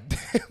 Yeah, like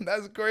damn,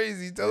 that's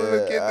crazy. Tell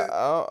the kid that.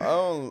 I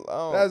don't.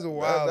 That's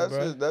wild,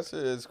 bro. That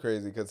shit is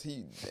crazy because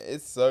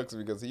it sucks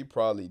because he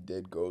probably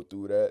did go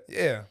through that.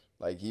 Yeah,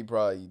 like he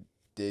probably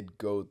did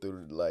go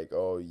through like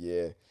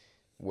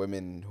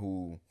women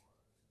who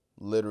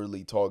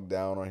literally talk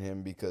down on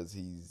him because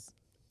he's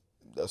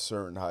a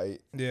certain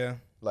height. Yeah,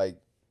 like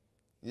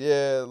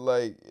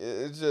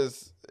it's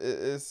just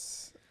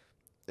it's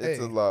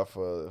a lot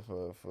for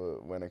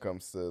when it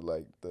comes to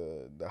like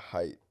the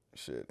height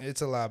shit.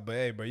 It's a lot, but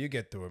hey, bro, you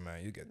get through it,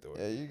 man. You get through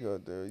it. Yeah, you go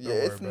through it. Yeah,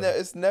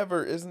 it's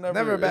never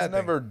a bad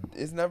thing.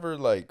 It's never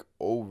like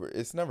over.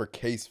 It's never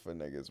case for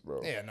niggas,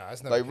 bro. Yeah, no,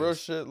 it's never like real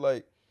shit.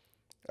 Like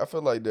I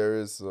feel like there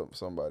is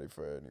somebody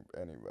for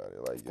anybody.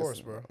 Like of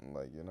course, bro.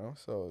 Like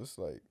so it's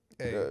like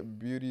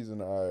beauty's in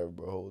the eye of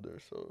the beholder.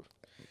 So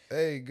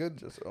hey, good,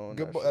 just own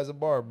good that as a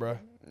bar, bro.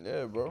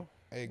 Yeah, bro.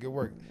 Hey, good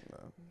work.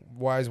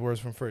 Wise words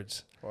from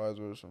Fritz. Wise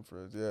words from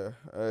Fritz. Yeah.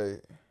 Hey.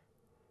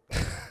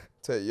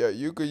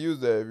 You could use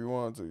that if you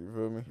want to. You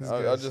feel me?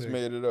 I just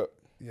made it up.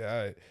 Yeah.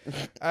 All right.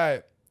 All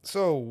right.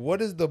 So,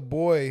 what is the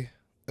boy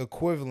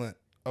equivalent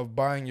of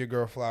buying your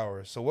girl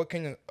flowers? So, what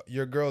can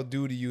your girl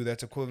do to you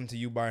that's equivalent to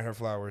you buying her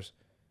flowers?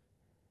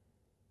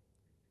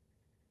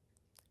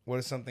 What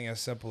is something as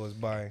simple as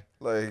buying?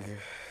 Like,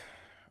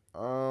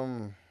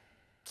 buying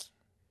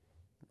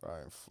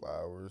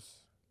flowers.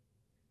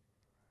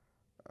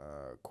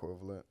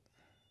 Equivalent.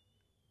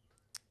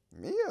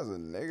 Me as a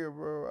nigga,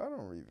 bro,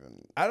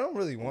 I don't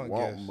really want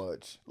gifts.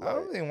 much. Like, I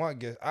don't really want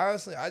gifts.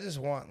 Honestly, I just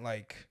want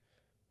like,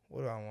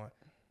 what do I want?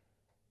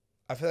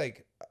 I feel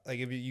like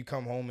if you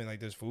come home and like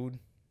there's food,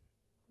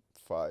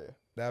 fire.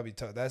 That'd be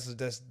tough. That's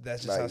just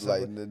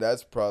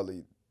that's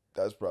probably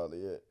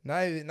it.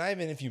 Not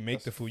even if you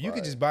make the food, you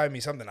could just buy me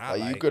something I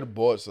like. You could have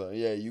bought some.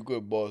 Yeah, you could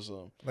have bought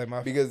some.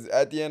 Because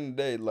at the end of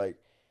the day, like,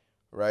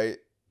 right.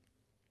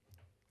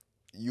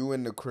 You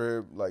in the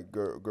crib, like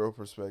girl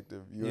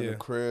perspective. You in the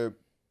crib,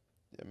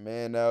 your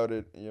man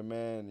your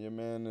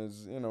man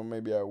is,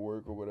 maybe at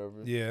work or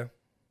whatever. Yeah.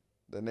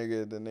 The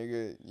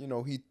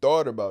nigga, he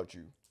thought about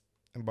you.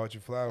 And bought you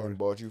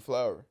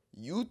flour.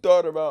 You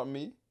thought about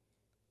me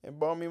and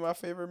bought me my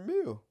favorite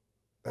meal.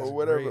 That's or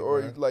whatever. Great,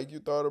 or like you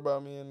thought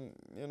about me and,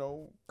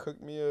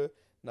 cooked me a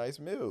nice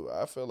meal.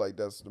 I feel like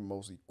that's the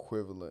most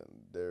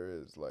equivalent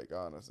there is, like,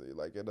 honestly.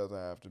 Like, it doesn't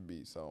have to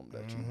be something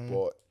that you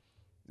bought.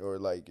 Or,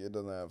 like, it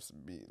doesn't have to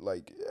be,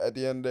 like, at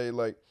the end of the day,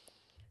 like,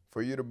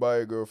 for you to buy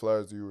a girl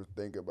flowers, you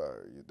think about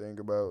her. You think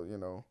about,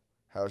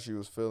 how she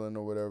was feeling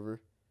or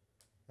whatever,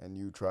 and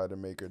you try to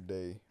make her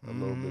day a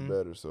little bit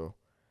better. So,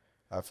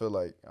 I feel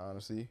like,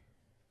 honestly,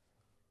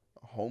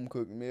 a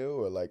home-cooked meal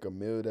or, like, a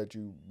meal that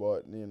you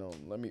bought,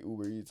 let me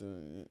Uber Eats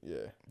and,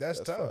 yeah. That's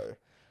tough. Fire.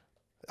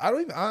 I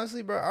don't even,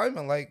 honestly, bro, I don't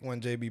even like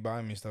when JB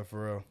buying me stuff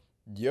for real.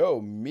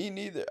 Yo, me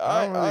neither.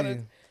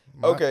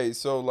 Okay,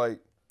 so, like,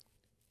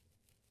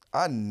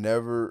 I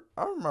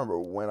remember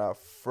when I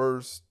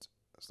first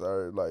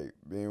started, like,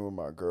 being with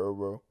my girl,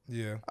 bro.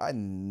 Yeah. I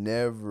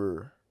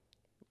never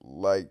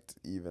liked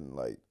even,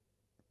 like,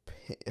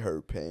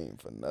 her paying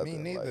for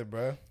nothing. Me neither, like,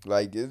 bro.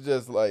 Like, it's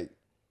just, like.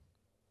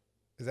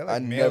 Is that,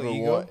 like, male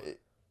ego?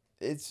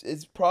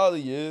 It's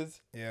probably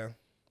is. Yeah.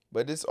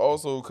 But it's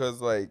also because,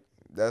 like,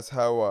 that's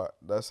how I,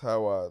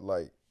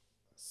 like,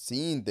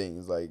 seen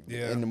things. Like,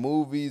 in the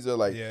movies or,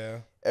 like,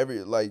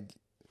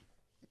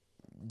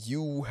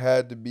 you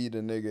had to be the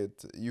nigga.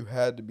 You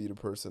had to be the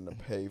person to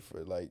pay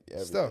for, like,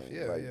 everything. Stuff,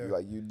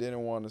 Like, you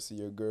didn't want to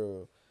see a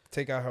girl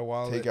take out her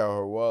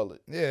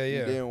wallet. Yeah.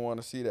 You didn't want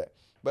to see that.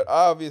 But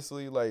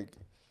obviously, like,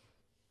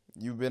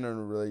 you've been in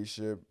a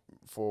relationship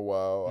for a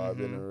while. I've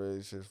been in a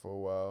relationship for a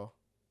while.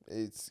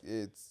 It's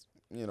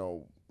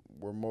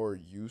we're more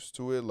used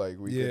to it. Like,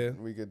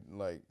 we could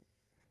like,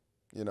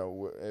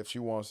 if she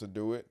wants to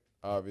do it,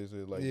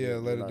 obviously, like,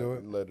 let her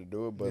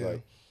do it. But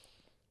like,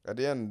 at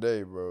the end of the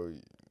day, bro,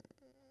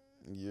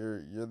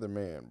 you're the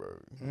man, bro.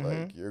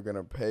 Like, you're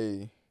gonna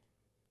pay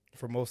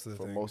for most of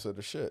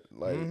the shit.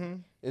 Like,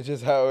 it's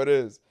just how it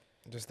is.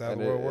 Just how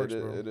the world works,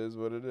 bro. It is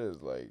what it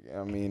is. Like,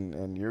 I mean,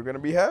 and you're gonna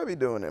be happy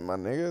doing it, my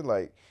nigga.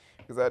 Like,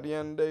 because at the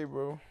end of the day,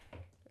 bro,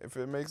 if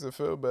it makes it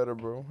feel better,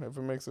 bro, if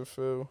it makes it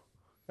feel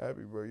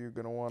happy, bro, you're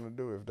gonna want to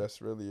do it if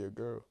that's really your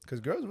girl. Because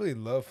girls really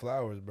love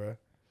flowers, bro.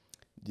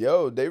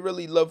 Yo, they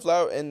really love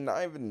flowers, and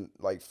not even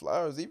like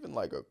flowers, even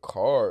like a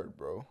card,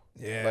 bro.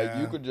 Yeah. Like,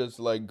 you could just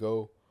like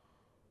go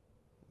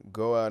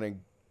out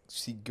and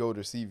go to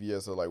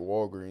CVS or like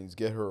Walgreens,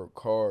 get her a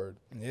card,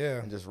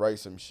 and just write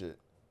some shit.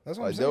 That's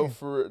what I'm saying.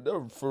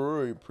 They'll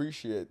for real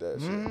appreciate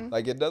that shit.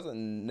 Like, it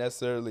doesn't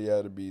necessarily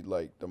have to be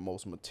like the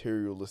most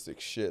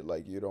materialistic shit.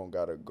 Like, you don't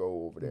gotta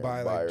go over there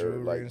and buy her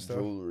like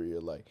jewelry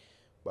or like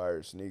buy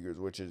her sneakers,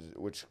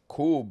 which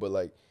cool. But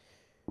like,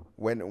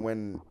 when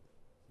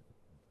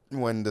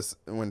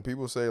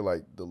people say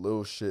like the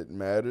little shit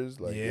matters,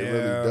 like, it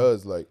really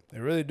does. Like, it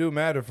really do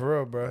matter for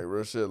real, bro. Like,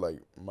 real shit. Like,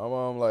 my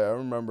mom, like, I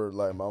remember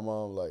like my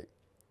mom, like,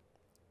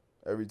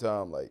 every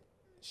time, like,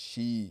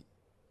 she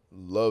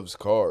loves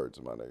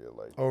cards, my nigga.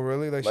 Like, oh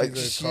really? Like,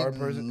 she's a card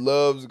person? She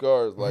loves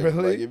cards. Like,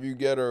 really? Like, if you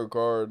get her a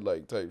card,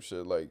 like, type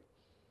shit, like,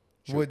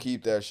 she'll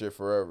keep that shit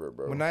forever,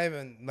 bro. Well, not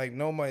even like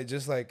no money,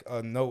 just like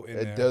a note in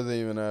there. It doesn't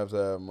even have to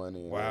have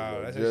money.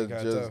 Wow, like,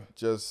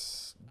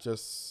 that's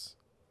just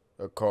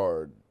a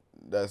card.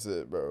 That's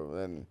it, bro.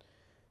 And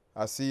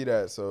I see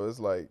that, so it's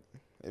like,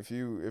 if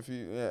you,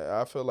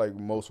 I feel like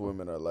most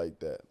women are like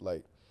that.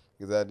 Like,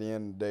 because at the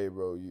end of the day,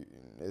 bro,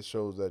 it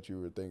shows that you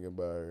were thinking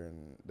about her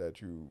and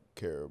that you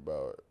care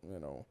about,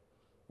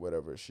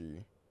 whatever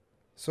she.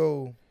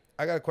 So,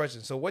 I got a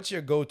question. So, what's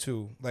your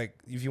go-to, like,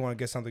 if you want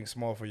to get something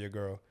small for your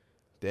girl?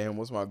 Damn,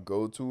 what's my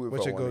go-to if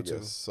I want to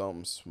get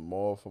something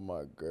small for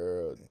my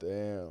girl?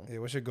 Damn. Yeah,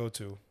 what's your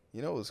go-to?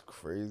 You know what's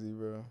crazy,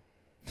 bro?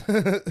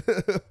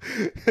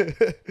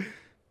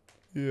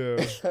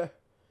 Yeah.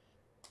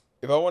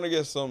 If I want to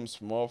get something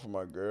small for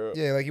my girl,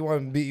 yeah, like you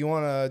want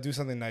to do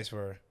something nice for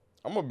her.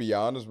 I'm gonna be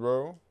honest,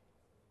 bro.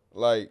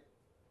 Like,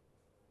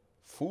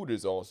 food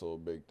is also a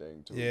big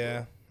thing too.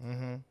 Yeah.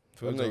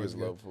 Some niggas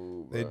love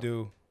food, bro. They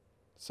do.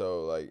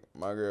 So like,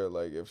 my girl,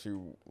 like, if she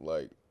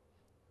like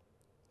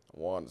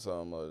want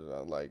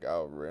something, like,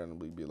 I'll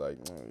randomly be like,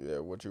 yeah,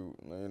 what you,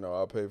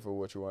 I'll pay for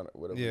what you want,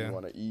 whatever you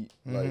want to eat,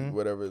 like,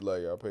 whatever,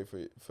 like, I'll pay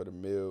for the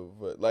meal,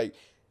 but like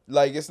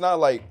it's not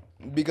like,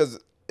 because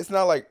it's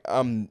not like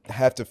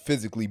have to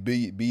physically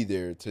be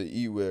there to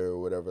eat with her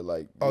or whatever,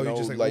 like, you know,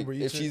 just like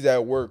if she's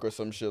at work or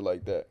some shit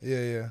like that,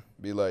 yeah,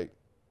 be like,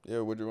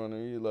 Yeah, what you want to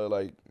eat?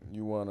 Like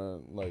you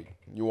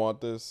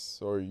want this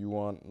or you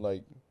want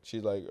like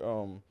she's like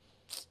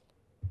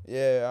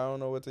yeah, I don't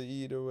know what to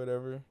eat or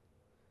whatever.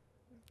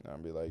 And I'll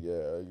be like,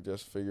 yeah,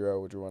 just figure out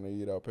what you want to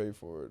eat. I'll pay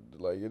for it.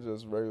 Like it's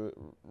just regular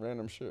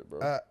random shit,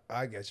 bro.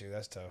 I get you.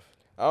 That's tough.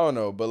 I don't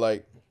know, but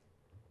like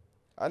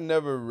I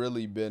never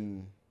really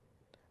been.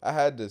 I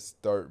had to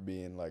start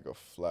being like a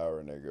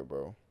flower nigga,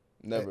 bro.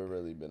 Never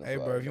really been a flower.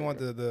 Hey, bro, if you nigga. want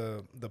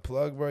the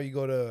plug, bro, you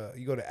go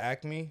to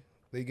Acme.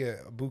 They get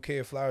a bouquet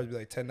of flowers, be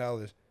like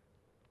 $10.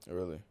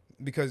 Really?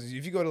 Because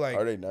if you go to like,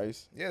 are they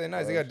nice? Yeah, they're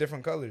nice. They got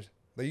different colors.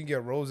 Like you can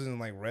get roses in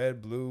like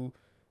red, blue,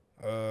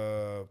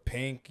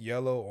 pink,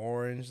 yellow,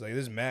 orange. Like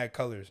there's mad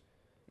colors.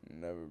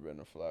 Never been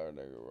a flower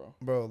nigga, bro.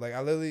 Bro, like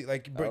I literally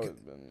like. I always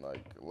been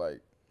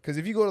like. Cause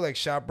if you go to like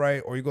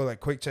ShopRite or you go to like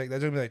Quick Check,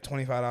 that's gonna be like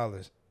 $25.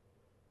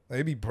 Like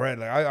it'd be bread.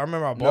 Like I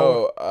remember I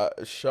bought. No,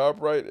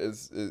 ShopRite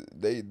is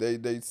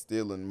they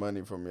stealing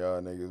money from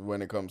y'all niggas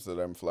when it comes to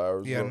them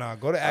flowers. Yeah, bro. nah,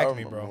 go to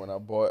Acme, bro.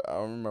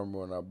 I remember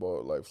when I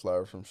bought like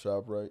flowers from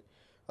ShopRite.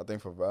 I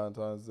think for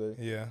Valentine's Day.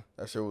 Yeah.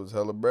 That shit was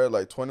hella bread,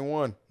 like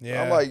 21.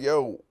 Yeah. I'm like,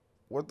 yo,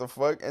 what the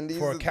fuck? And these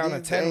for a count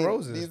of 10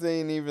 roses. These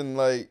ain't even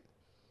like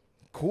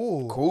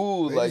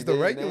cool. They like just the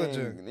regular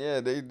junk.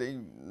 Yeah, they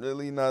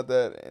really not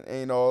that.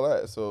 Ain't all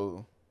that.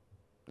 So,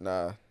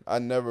 nah, I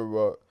never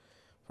bought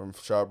from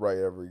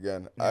ShopRite ever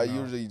again. I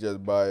usually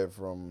just buy it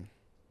from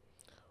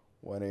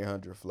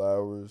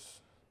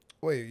 1-800-Flowers.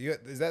 Wait,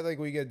 is that like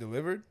where you get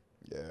delivered?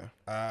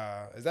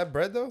 Yeah. Is that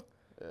bread though?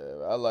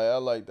 Yeah, I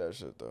like that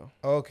shit though.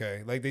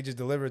 Okay, like they just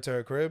deliver it to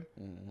her crib.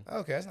 Mm-hmm.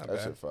 Okay, that's not bad.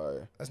 That shit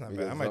fire. That's not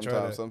because bad. I might try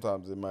that.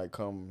 Sometimes it might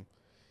come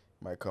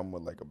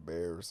with like a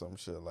bear or some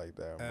shit like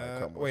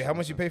that. Wait, how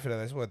much you pay for that?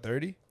 That's what,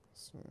 30?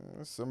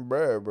 Some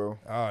bread, bro.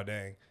 Oh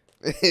dang.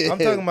 I'm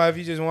talking about if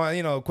you just want,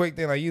 a quick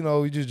thing like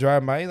you just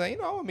drive by. You're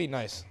like, I want to be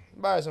nice.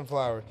 Buy some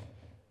flowers.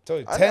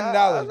 Told you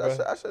 $10,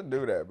 bro. I should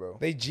do that, bro.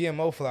 They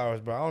GMO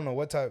flowers, bro. I don't know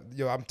what type.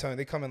 Yo, I'm telling you,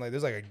 they come in like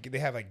they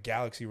have like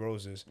galaxy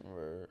roses.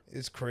 Word.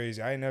 It's crazy.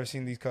 I ain't never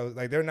seen these colors.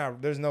 Like they're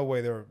not. There's no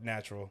way they're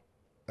natural.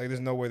 Like there's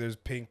no way there's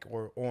pink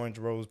or orange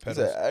rose petals.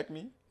 Is that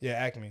Acme? Yeah,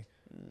 Acme.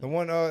 The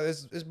one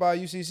it's by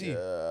UCC.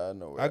 Yeah, I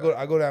know. I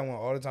go that one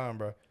all the time,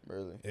 bro.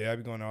 Really? Yeah, I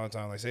be going there all the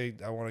time. Like say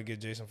I want to get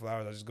Jason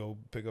flowers, I just go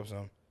pick up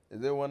some. Is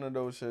there one of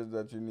those shits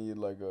that you need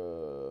like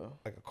a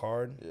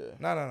card? Yeah.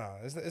 No.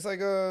 It's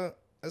like a.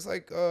 It's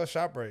like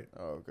ShopRite.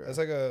 Oh, okay. It's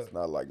like a. It's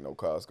not like no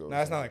Costco. No,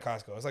 it's not like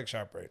Costco. It's like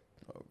ShopRite.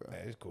 Okay. Yeah,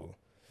 it's cool.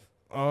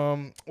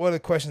 What are the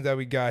questions that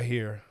we got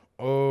here?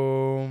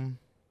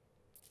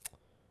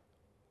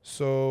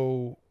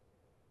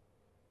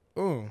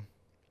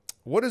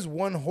 What is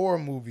one horror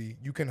movie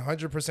you can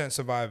 100%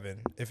 survive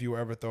in if you were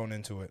ever thrown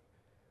into it?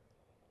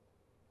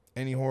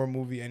 Any horror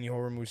movie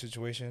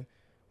situation?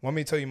 Want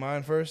me to tell you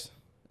mine first?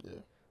 Yeah.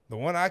 The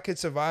one I could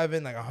survive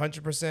in like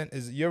 100%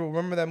 is, you ever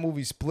remember that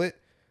movie Split?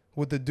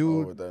 With the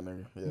dude, with that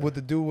nigga, yeah. With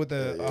the dude with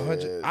the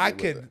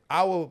 100,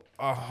 I will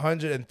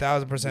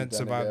 100,000%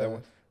 survive that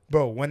one,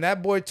 bro. When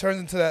that dude turns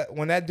into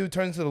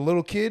the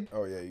little kid,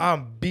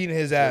 I'm beating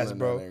his ass,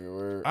 bro.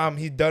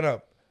 He's done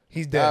up,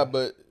 he's dead. Nah,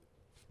 but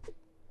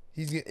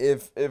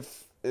if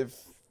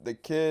the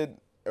kid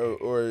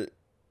or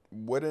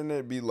wouldn't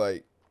it be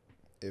like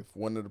if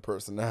one of the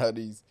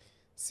personalities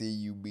see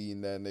you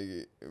being that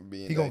nigga,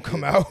 he gonna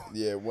come out.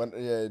 Yeah,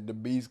 the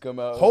beast come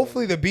out.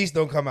 Hopefully the beast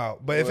don't come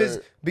out. But if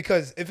it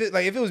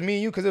was me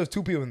and you, because there was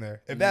two people in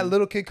there. If that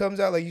little kid comes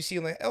out, like you see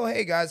him, like, oh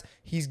hey guys,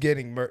 he's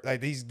getting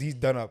like he's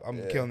done up.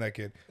 I'm killing that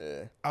kid.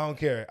 Yeah. I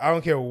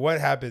don't care what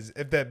happens.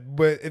 If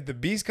the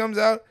beast comes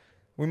out,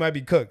 we might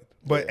be cooked.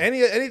 But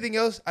anything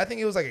else, I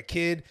think it was like a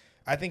kid.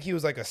 I think he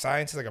was like a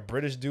scientist, like a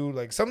British dude.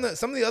 Like some of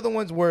the other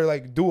ones were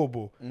like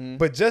doable. Mm-hmm.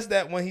 But just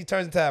that when he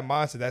turns into that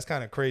monster, that's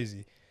kind of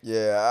crazy.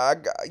 Yeah,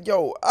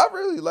 I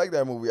really like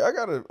that movie. I'm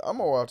gonna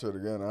watch it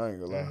again. I ain't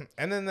gonna lie. Mm-hmm.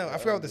 And then I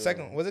forgot what the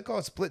second one was. It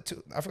called Split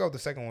 2? I forgot what the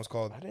second one was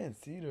called. I didn't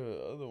see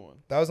the other one.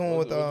 That was the one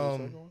with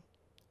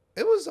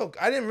It was okay.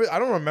 I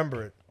don't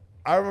remember it.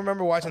 I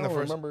remember watching the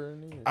first.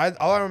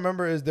 All I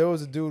remember is there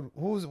was a dude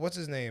what's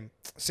his name?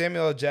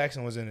 Samuel L.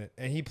 Jackson was in it,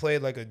 and he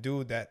played like a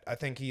dude that I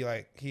think he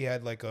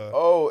had like a.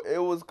 Oh, it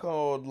was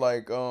called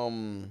like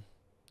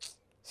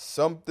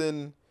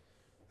something.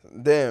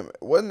 Damn,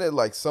 wasn't it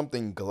like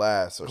something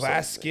glass or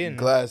glass something? Skin?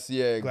 Glass,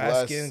 yeah,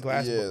 glass skin,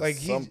 glass. Yeah, like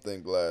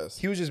something glass.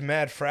 He was just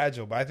mad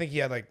fragile, but I think he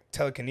had like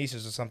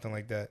telekinesis or something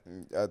like that.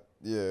 It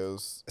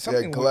was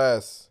something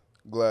glass.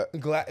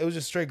 It was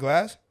just straight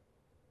glass.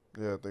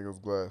 Yeah, I think it was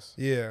glass.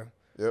 Yeah.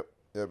 Yep,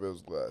 it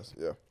was glass.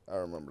 Yeah, I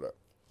remember that.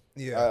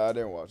 Yeah, I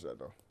didn't watch that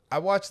though. I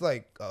watched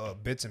like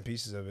bits and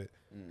pieces of it,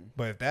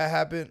 but if that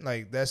happened,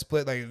 like that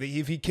Split, like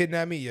if he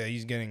kidnapped me, yeah,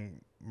 he's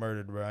getting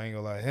murdered, bro. I ain't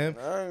gonna lie, I ain't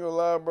gonna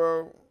lie,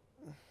 bro.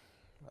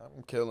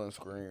 I'm killing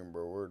Scream,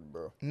 bro. Word,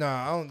 bro.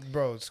 Nah, I don't,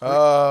 bro. Scream.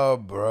 Oh,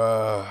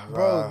 bro.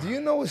 Bro, do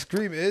you know what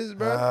Scream is,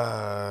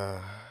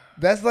 bro?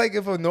 That's like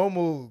if a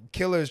normal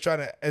killer is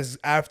trying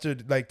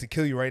to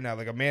kill you right now.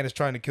 Like a man is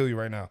trying to kill you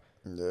right now.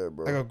 Yeah,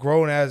 bro. Like a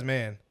grown ass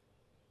man.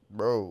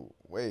 Bro,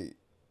 wait.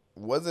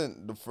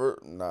 wasn't the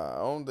first. Nah, I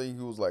don't think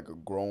he was like a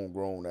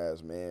grown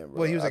ass man, bro.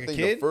 Well, he was like I a think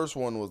kid? the first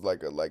one was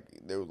like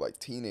they was like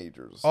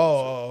teenagers. Or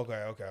Oh,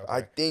 okay.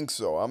 I think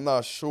so. I'm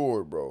not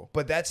sure, bro.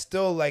 But that's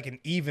still like an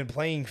even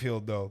playing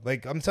field, though.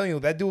 Like I'm telling you,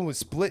 that dude was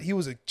split. He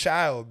was a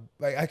child.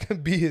 Like I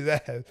could beat his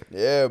ass.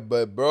 Yeah,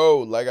 but bro,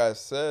 like I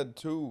said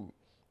too,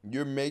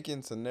 you're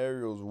making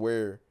scenarios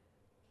where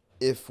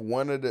if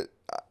one of the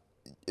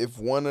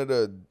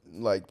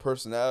like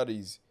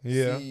personalities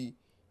see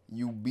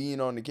you being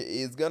on the kid,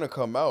 it's gonna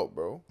come out,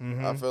 bro.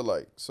 Mm-hmm. I feel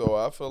like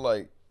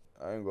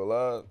I ain't gonna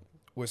lie.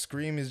 What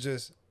Scream is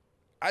just,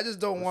 I just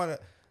don't want to.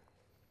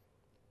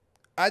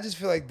 I just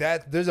feel like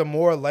that there's a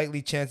more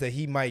likely chance that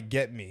he might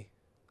get me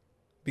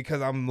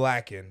because I'm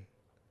lacking.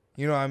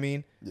 You know what I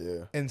mean?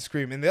 Yeah. And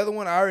Scream. And the other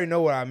one, I already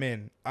know what I'm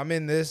in. I'm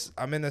in the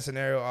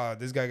scenario.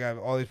 This guy got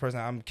all these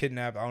personalities. I'm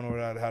kidnapped. I don't know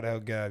how the hell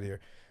to get out of here.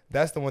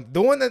 That's the one.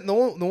 The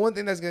one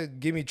thing that's gonna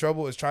give me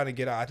trouble is trying to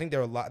get out. I think they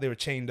were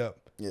chained up.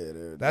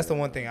 Yeah, that's the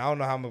one thing. I don't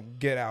know how I'm gonna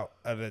get out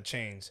of the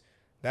chains.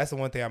 That's the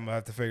one thing I'm gonna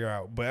have to figure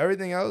out. But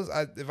everything else,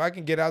 if I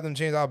can get out them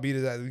chains, I'll beat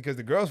his ass because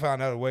the girls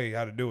found out a way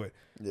how to do it.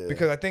 Yeah.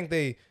 Because I think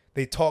they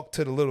talked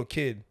to the little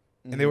kid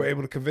and they were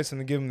able to convince him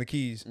to give him the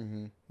keys,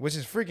 which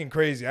is freaking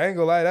crazy. I ain't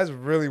gonna lie, that's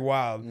really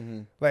wild.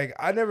 Like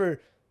I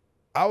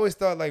always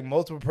thought like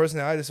multiple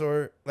personality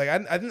disorder. Like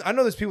I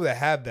know there's people that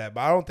have that,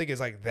 but I don't think it's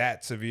like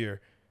that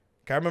severe.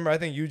 I remember I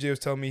think UJ was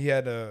telling me he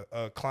had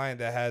a client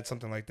that had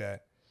something like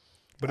that.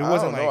 But it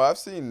wasn't like... I've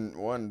seen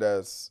one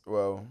that's,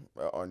 well,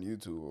 on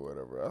YouTube or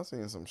whatever. I've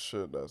seen some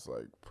shit that's,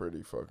 like,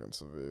 pretty fucking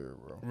severe,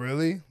 bro.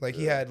 Really? Like,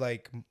 he had,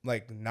 like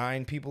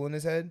 9 people in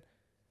his head?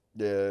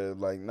 Yeah,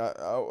 like, not...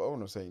 I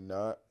want to say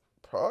not.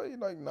 Probably,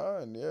 like,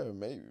 9, yeah,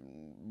 maybe.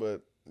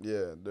 But,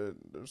 yeah,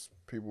 there's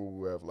people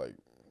who have, like,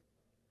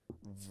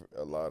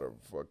 a lot of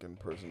fucking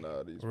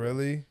personalities.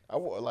 Really? I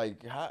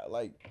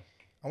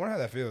wonder how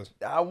that feels.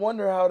 I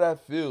wonder how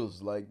that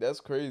feels. Like, that's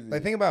crazy.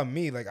 Like, think about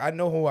me. Like, I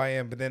know who I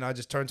am, but then I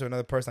just turn to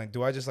another person. Like,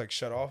 do I just, like,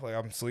 shut off? Like,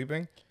 I'm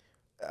sleeping?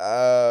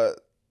 I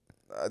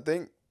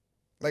think...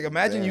 Like,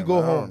 imagine you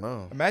go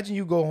home. Imagine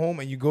you go home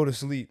and you go to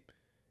sleep,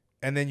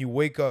 and then you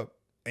wake up,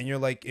 and you're,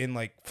 like, in,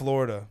 like,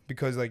 Florida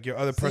because, like, your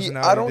other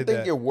personality I don't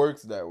think it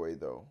works that way,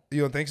 though.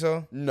 You don't think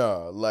so?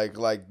 No. Like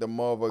the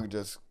motherfucker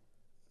just...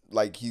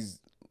 Like, he's...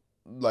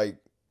 Like,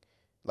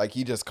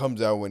 he just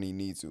comes out when he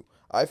needs to.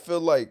 I feel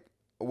like...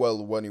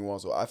 Well, when he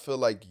wants to. I feel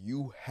like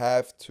you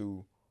have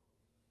to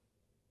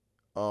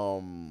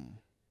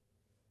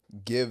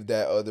give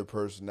that other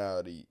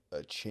personality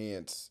a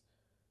chance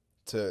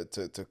to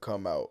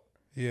come out.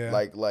 Yeah.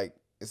 Like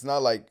it's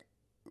not like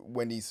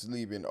when he's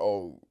sleeping,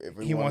 if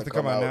he wants to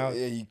come out now,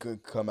 yeah, he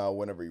could come out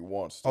whenever he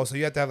wants to. Oh, so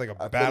you have to have like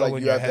a I battle feel like in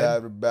you your have head? to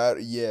have a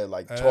battle. Yeah,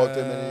 like talk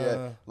to him in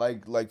your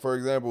head. Like for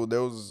example,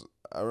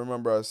 I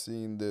remember I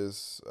seen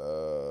this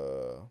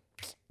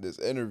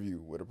interview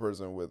with a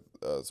person with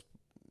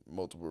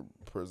multiple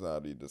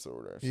personality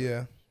disorder. And shit.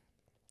 Yeah.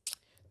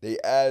 They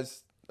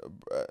asked,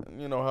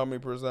 how many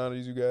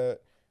personalities you got? I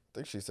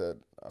think she said,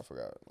 I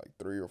forgot, like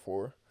 3 or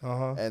 4.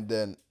 And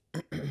then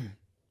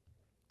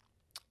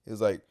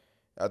it's like,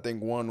 I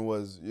think one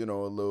was, a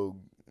little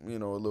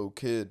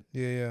kid.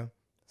 Yeah.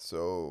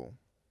 So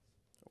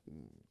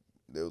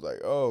they was like,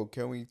 oh,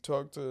 can we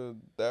talk to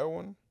that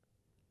one?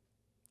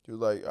 She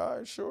was like, all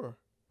right, sure.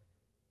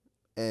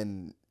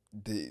 And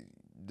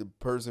the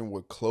person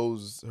would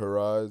close her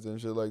eyes and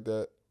shit like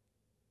that,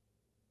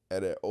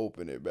 and then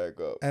open it back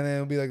up, and then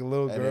it'll be like a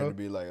little girl. And then it'll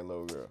be like a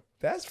little girl.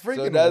 That's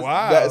freaking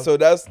wild. So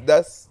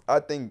that's.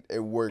 I think it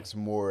works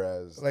more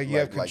as like you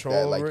have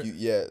control over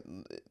it.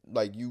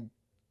 Like you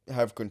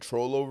have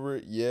control over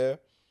it. Yeah,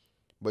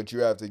 but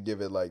you have to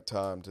give it like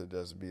time to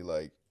just be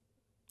like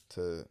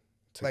to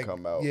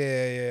come out.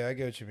 Yeah, I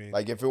get what you mean.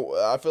 Like I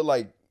feel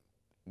like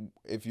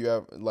if you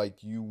have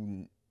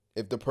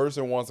if the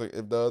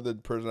other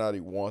personality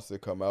wants to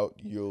come out,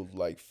 you'll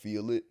like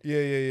feel it.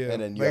 Yeah.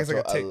 And then you have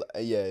to,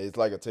 it's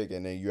like a tick,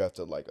 and then you have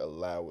to like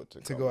allow it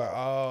to go out.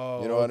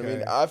 Oh, you know what I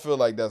mean? I feel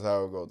like that's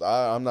how it goes.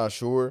 I'm not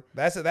sure.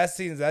 That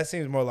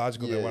seems more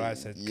logical than what I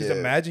said. Because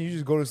imagine you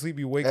just go to sleep,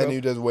 you wake up, and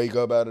you just wake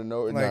up out of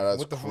nowhere. Like, that's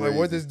what the crazy. Like,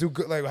 what this do?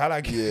 Like, how'd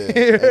I get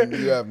here? And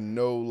you have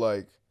no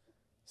like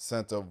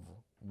sense of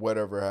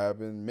whatever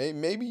happened.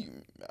 Maybe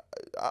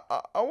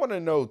I want to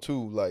know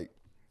too, like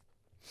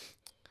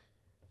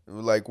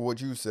what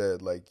you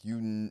said, like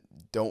you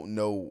don't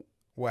know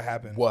what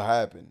happened.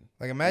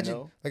 Like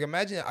imagine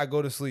I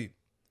go to sleep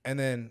and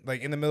then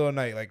like in the middle of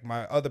the night, like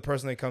my other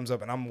person comes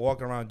up and I'm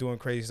walking around doing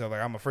crazy stuff,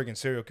 like I'm a freaking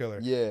serial killer.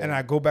 Yeah. And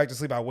I go back to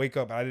sleep, I wake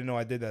up and I didn't know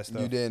I did that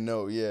stuff. You didn't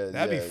know, yeah.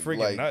 That'd be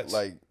freaking nuts.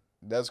 Like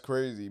that's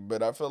crazy.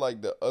 But I feel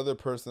like the other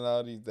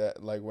personalities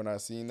that like when I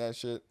seen that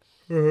shit,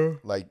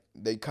 like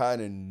they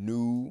kind of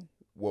knew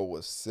what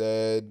was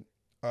said.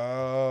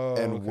 Oh.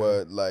 And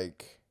what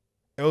like.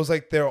 It was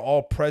like they're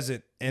all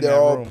present in they're that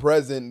all room.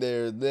 Present.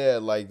 They're there.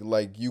 Like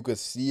you could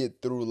see it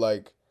through.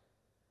 Like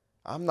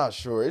I'm not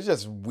sure. It's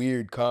just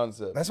weird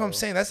concept. That's what I'm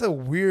saying. That's a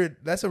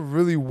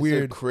really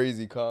weird,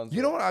 crazy concept.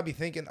 You know what I be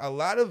thinking? A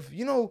lot of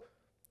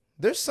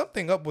there's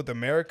something up with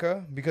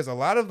America because a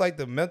lot of like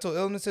the mental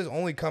illnesses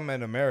only come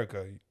in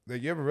America.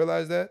 Like, you ever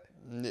realize that?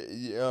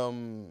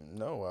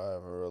 No, I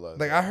haven't realized.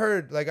 Like, that.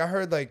 I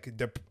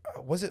heard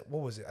what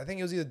was it? I think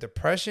it was either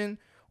depression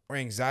or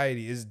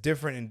anxiety is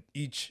different in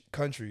each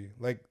country.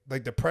 Like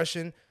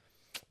depression,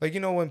 like, you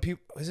know, when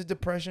people, is it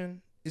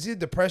depression? Is it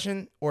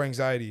depression or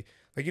anxiety?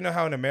 Like, you know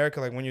how in America,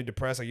 like when you're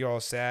depressed, like you're all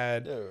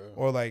sad,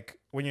 or like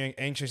when you're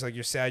anxious, like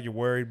you're sad, you're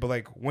worried. But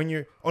like when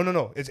you're, oh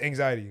no, it's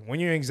anxiety. When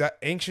you're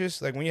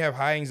anxious, like when you have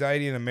high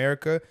anxiety in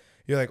America,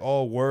 you're like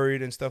all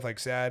worried and stuff, like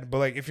sad. But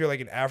like if you're like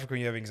in Africa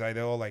and you have anxiety,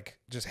 they're all like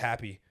just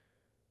happy,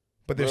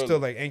 but they're still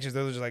like anxious.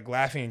 They're just like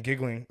laughing and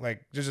giggling,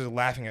 like just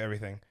laughing at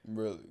everything.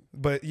 Really?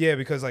 But yeah,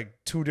 because like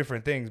two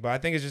different things. But I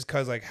think it's just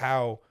because like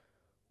how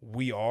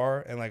we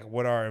are and like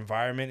what our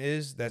environment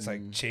is that's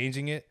like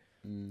changing it.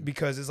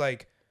 Because it's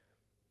like,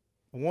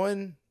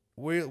 one,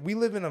 we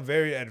live in a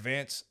very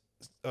advanced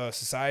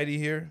society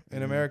here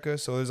in America,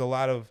 so there's a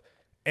lot of,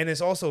 and it's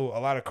also a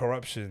lot of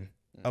corruption,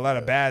 a lot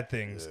of bad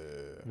things,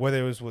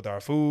 whether it's with our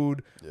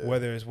food,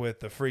 whether it's with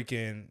the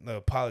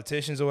freaking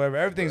politicians or whatever.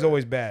 Everything's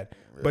always bad.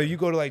 But you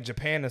go to like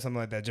Japan or something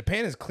like that.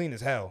 Japan is clean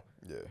as hell.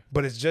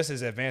 But it's just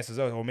as advanced as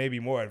us, or maybe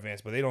more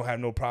advanced. But they don't have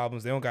no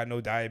problems. They don't got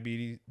no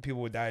diabetes.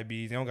 People with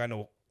diabetes. They don't got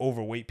no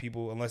overweight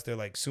people unless they're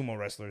like sumo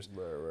wrestlers.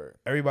 Right.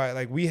 Everybody,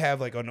 like, we have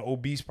like an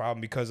obese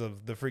problem because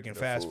of the freaking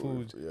fast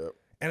foods.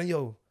 And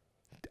yo,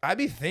 I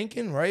be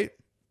thinking, right?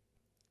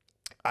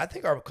 I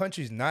think our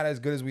country's not as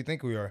good as we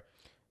think we are.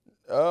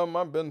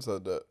 I've been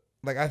said that.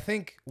 Like, I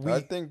think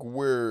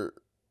we're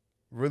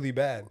really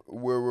bad.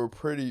 We're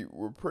pretty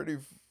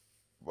fucking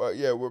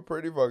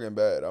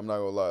bad. I'm not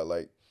gonna lie.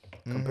 Like,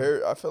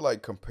 I feel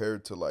like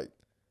compared to like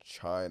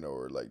China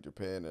or like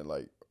Japan and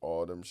like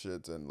all them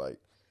shits and like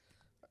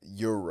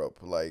Europe,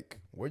 like,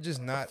 we're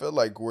just not. I feel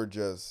like it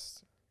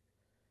just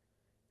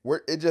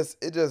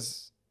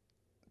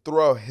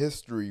throughout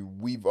history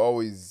we're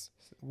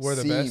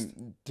the best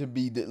to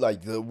be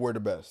we're the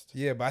best.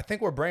 Yeah, but I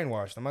think we're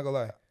brainwashed. I'm not gonna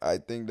lie. I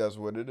think that's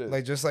what it is.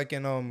 Like, just like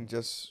in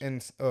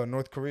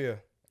North Korea.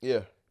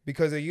 Yeah.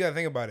 Because you gotta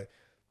think about it.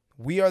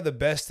 We are the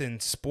best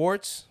in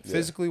sports,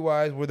 physically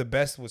wise. We're the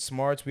best with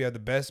smarts. We have the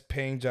best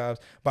paying jobs.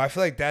 But I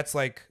feel like that's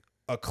like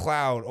a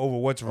cloud over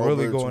what's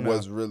really going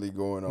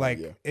on.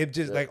 Like, it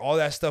just like all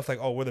that stuff. Like,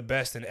 oh, we're the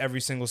best in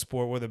every single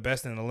sport. We're the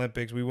best in the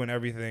Olympics. We win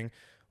everything.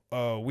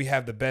 We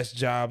have the best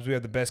jobs. We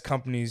have the best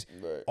companies.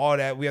 All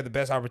that. We have the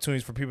best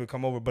opportunities for people to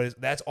come over.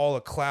 But that's all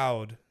a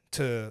cloud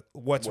to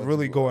what's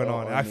really going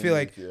on. And I feel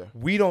like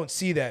we don't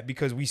see that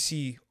because we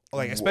see,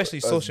 like, especially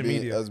social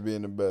media, us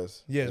being the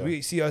best. Yes,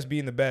 we see us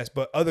being the best,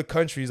 but other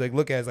countries like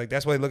look at us like,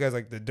 that's why they look at us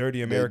like the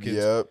dirty Americans.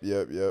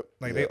 Yep.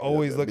 Like, they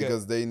always look at,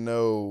 because they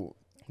know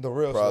the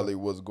real probably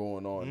stuff. what's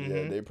going on.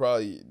 Yeah,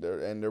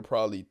 they're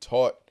probably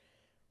taught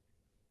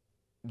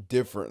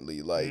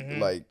differently.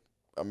 Like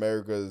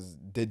America's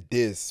did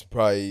this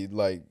probably,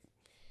 like,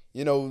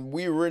 you know,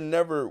 we're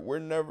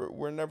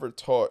never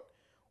taught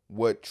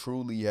what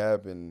truly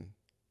happened.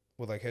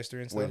 With like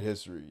history and stuff. With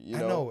history, you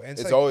know, I know. And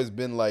it's like, always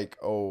been like,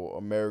 oh,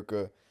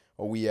 America,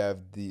 or we have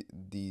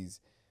these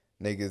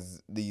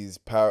niggas, these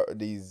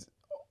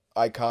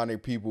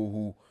iconic people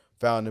who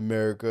found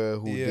America,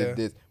 who did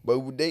this,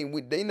 but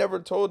they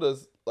never told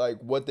us like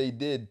what they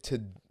did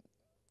to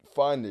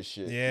find this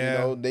shit. Yeah, you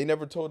know, they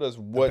never told us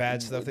what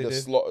bad stuff they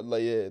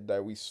did.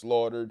 That we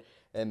slaughtered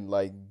and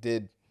like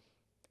did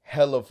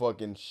hella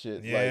fucking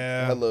shit, like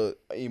hella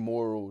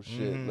immoral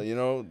shit. Like, you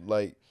know,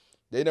 like.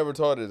 They never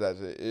taught us that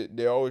shit.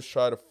 They always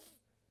try to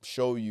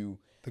show you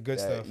the good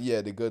stuff.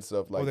 Yeah, the good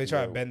stuff. Like, they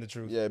try to bend the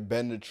truth. Yeah,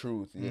 bend the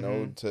truth. You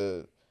know,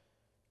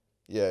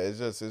 it's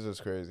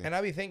just crazy. And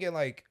I be thinking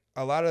like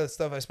a lot of the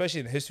stuff, especially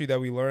in history that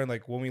we learn,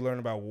 like when we learn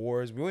about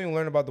wars, we don't even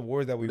learn about the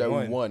wars that we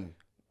won.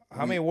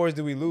 How many wars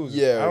did we lose?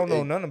 Yeah, I don't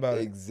know nothing about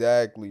it.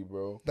 Exactly,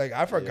 bro. Like,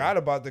 I forgot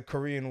about the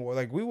Korean War.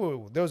 Like,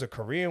 there was a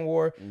Korean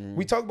War.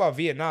 We talk about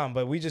Vietnam,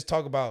 but we just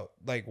talk about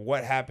like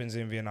what happens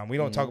in Vietnam. We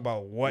don't talk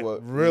about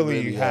what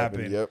really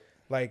happened. Yep.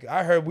 Like,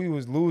 I heard we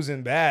was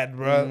losing bad,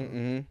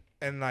 bro.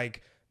 And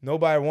like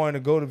nobody wanted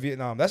to go to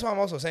Vietnam. That's what I'm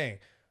also saying.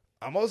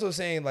 I'm also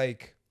saying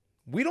like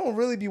we don't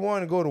really be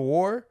wanting to go to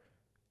war.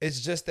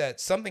 It's just that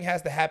something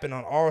has to happen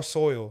on our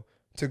soil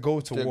to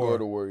go to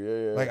war.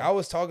 Yeah. Like, I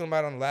was talking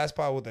about on the last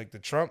pod with like the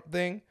Trump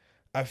thing.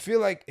 I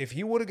feel like if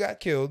he would have got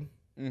killed,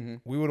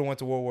 we would have went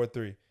to World War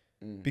III.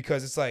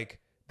 Because it's like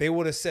they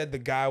would have said the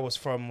guy was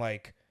from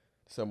like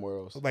somewhere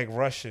else, like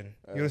Russian.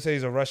 You would say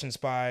he's a Russian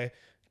spy.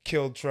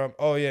 Killed Trump.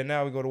 Oh yeah,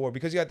 now we go to war.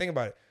 Because you gotta think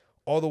about it.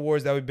 All the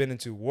wars that we've been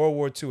into. World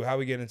War II, how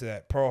we get into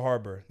that? Pearl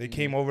Harbor. They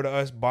came over to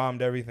us,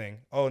 bombed everything.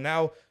 Oh,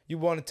 now you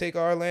want to take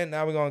our land?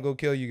 Now we're gonna go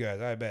kill you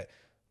guys. I bet.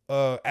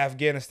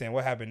 Afghanistan,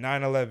 what happened?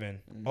 9/11.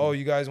 Oh,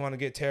 you guys want to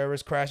get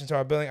terrorists crash into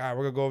our building? All right,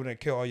 we're gonna go over there and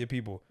kill all your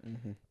people.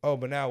 Oh,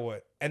 but now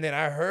what? And then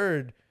I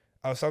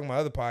was talking about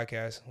other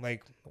podcasts,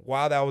 like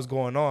while that was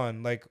going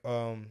on, like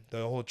the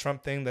whole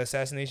Trump thing, the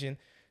assassination,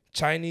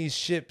 Chinese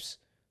ships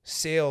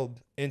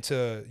sailed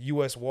into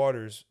U.S.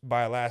 waters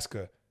by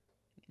Alaska.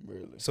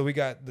 Really? So we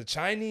got the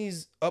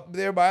Chinese up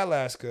there by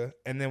Alaska,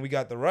 and then we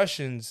got the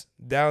Russians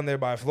down there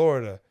by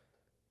Florida.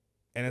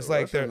 And it's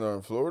like Russians are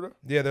in Florida?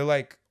 Yeah, they're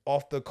like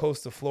off the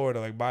coast of Florida,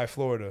 like by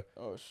Florida.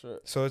 Oh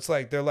shit. So it's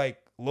like they're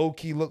like low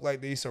key look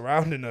like they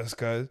surrounding us,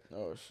 cuz.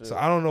 Oh shit. So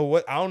I don't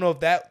know if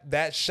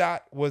that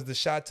shot was the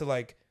shot to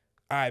like,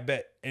 I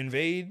bet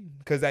invade,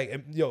 because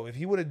like if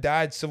he would have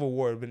died, Civil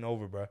War would have been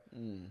over, bro.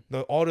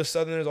 All the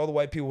Southerners, all the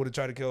white people would have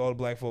tried to kill all the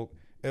black folk.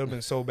 It would have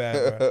been so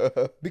bad,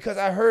 bro. Because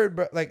I heard,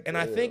 bro, like, and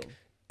I think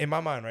in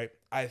my mind, right,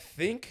 I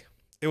think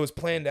it was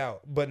planned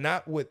out, but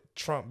not with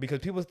Trump, because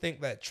people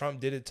think that Trump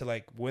did it to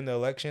like win the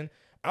election.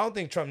 I don't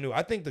think Trump knew.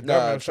 I think the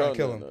government was trying to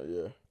kill him.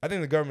 Yeah. I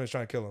think the government was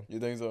trying to kill him. You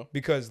think so?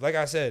 Because, like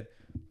I said,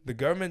 the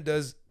government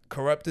does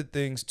corrupted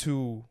things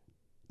to,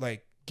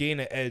 like, gain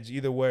an edge.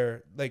 Either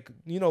where, like,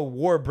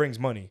 war brings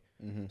money.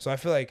 Mm-hmm. So I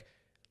feel like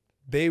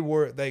they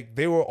were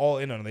all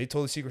in on it. They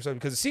told the Secret Service,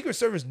 because the Secret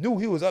Service knew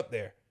he was up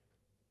there.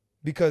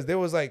 Because they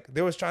was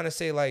trying to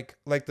say like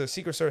the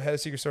Secret Service, head of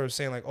Secret Service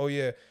saying like, oh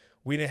yeah,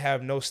 we didn't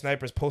have no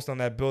snipers posted on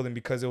that building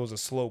because it was a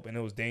slope and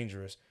it was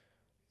dangerous.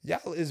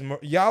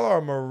 Y'all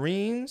are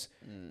Marines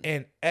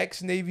and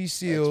ex-Navy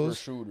SEALs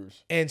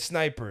shooters and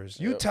snipers.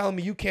 You telling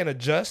me you can't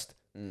adjust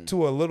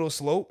to a little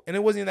slope? And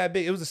it wasn't even that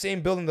big. It was the same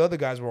building the other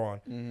guys were on.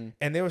 Mm-hmm.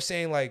 And they were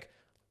saying like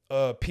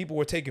people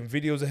were taking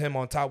videos of him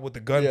on top with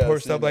the gun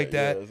pushed up like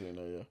that.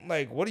 Yeah.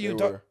 Like, what are you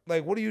doing?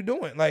 Like, what are you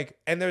doing? Like,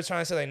 and they're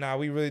trying to say like, nah,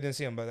 we really didn't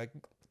see him. But like,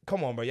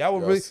 come on, bro.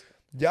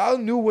 Y'all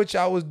knew what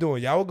y'all was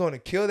doing. Y'all were going to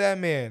kill that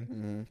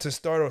man to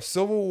start a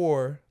civil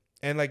war.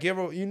 And like,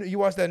 you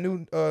watched that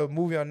new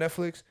movie on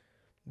Netflix?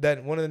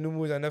 That one of the new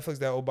movies on Netflix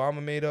that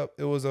Obama made up.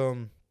 It was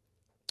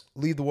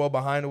Leave the World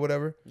Behind or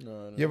whatever.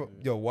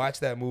 No, watch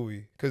that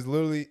movie, because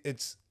literally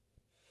it's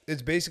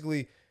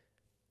basically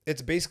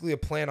a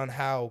plan on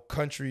how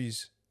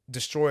countries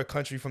destroy a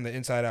country from the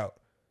inside out.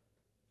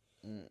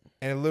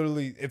 And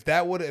literally, if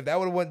that would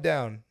have went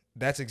down,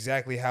 that's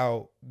exactly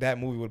how that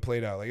movie would have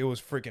played out. Like, it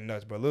was freaking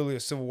nuts, bro. Literally, a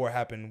civil war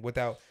happened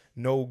without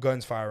no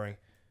guns firing,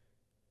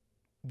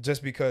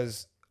 just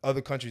because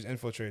other countries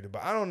infiltrated.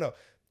 But I don't know.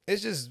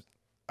 It's just,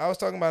 I was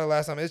talking about it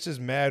last time. It's just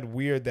mad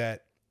weird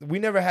that we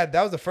never had.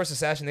 That was the first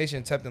assassination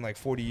attempt in like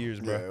 40 years,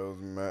 bro. Yeah, it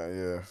was mad.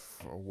 Yeah,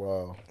 for a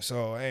while.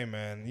 So hey,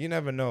 man, you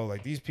never know.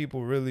 Like, these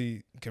people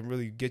really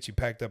can get you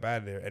packed up out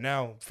of there. And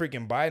now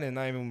freaking Biden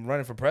not even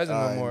running for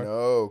president no more. I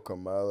know.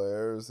 Kamala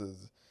Harris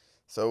is.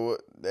 So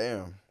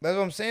damn. That's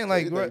what I'm saying.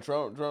 Like, you think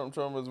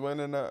Trump is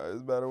winning now?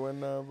 Is about to win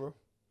now, bro.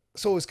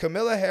 So is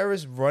Kamala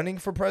Harris running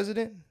for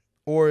president,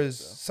 or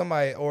is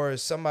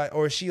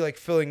she like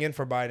filling in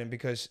for Biden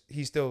because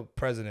he's still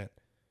president?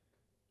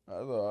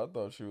 I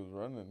thought she was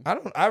running.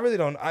 I really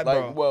don't.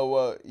 Bro.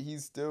 Well,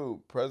 he's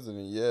still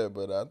president, yeah.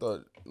 But I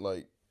thought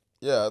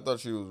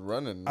she was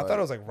running. I thought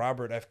it was like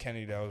Robert F.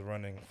 Kennedy that was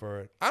running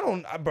for it.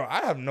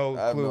 I have no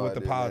clue with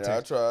the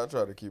politics. Man, I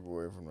try to keep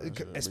away from that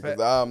shit, because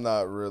I'm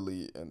not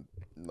really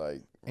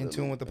in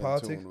tune with the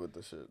politics. Tune with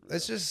the shit,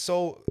 it's just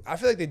so, I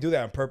feel like they do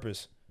that on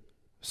purpose.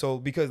 So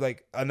because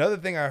like another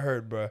thing I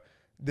heard, bro,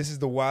 this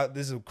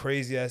is a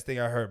crazy ass thing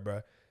I heard,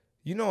 bro.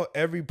 You know,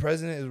 every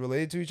president is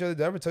related to each other.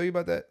 Did I ever tell you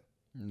about that?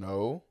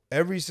 No.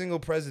 Every single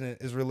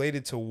president is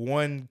related to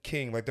one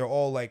king. Like, they're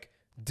all like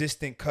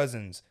distant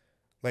cousins.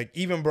 Like,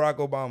 even Barack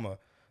Obama,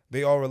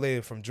 they all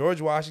related, from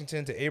George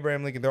Washington to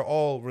Abraham Lincoln. They're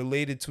all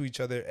related to each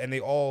other, and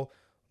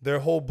their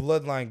whole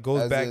bloodline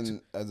goes back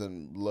as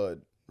in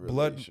blood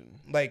relation.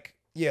 Like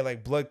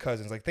blood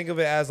cousins. Like, think of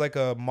it as like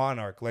a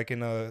monarch, like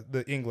in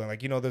the England. Like,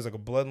 there's like a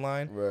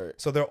bloodline. Right.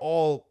 So they're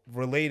all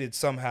related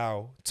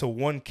somehow to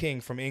one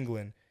king from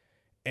England,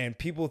 and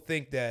people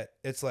think that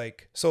it's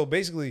like, so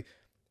basically,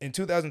 in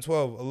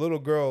 2012, a little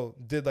girl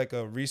did like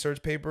a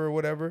research paper or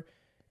whatever,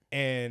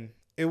 and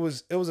it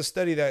was a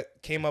study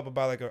that came up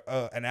about like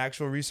an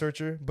actual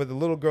researcher, but the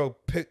little girl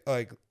put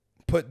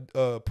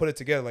it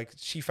together. Like,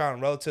 she found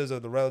relatives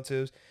of the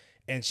relatives,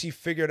 and she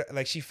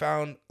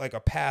found like a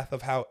path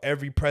of how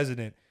every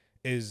president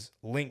is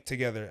linked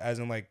together, as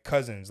in like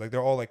cousins. Like, they're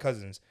all like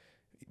cousins.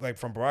 Like,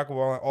 from Barack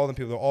Obama, all them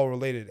people, they're all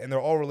related, and they're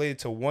all related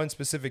to one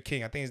specific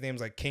king. I think his name's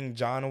like King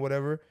John or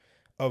whatever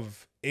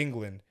of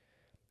England.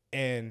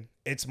 And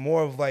it's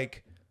more of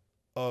like,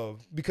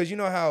 because you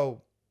know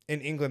how in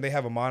England they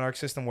have a monarch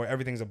system where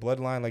everything's a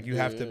bloodline. Like, you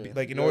have to be,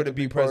 like, in order to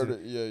be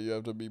president. You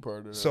have to be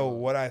part of it. So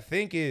what I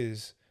think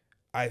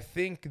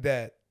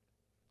that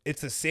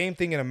it's the same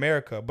thing in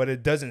America, but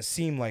it doesn't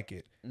seem like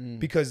it.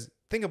 Because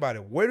think about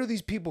it. Where do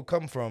these people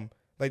come from?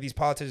 Like, these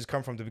politicians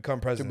come from to become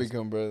presidents.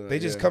 They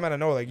just come out of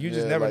nowhere. Like, you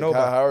just never know.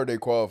 How are they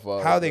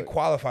qualified? How they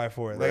qualify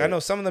for it. Right. Like, I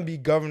know some of them be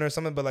governors,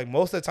 but like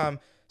most of the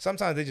time,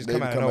 sometimes they just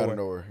come out of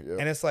nowhere. Yep.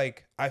 And it's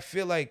like, I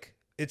feel like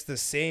it's the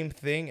same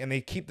thing, and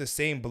they keep the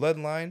same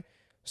bloodline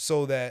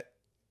so that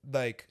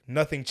like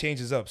nothing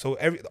changes up. So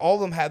all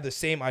of them have the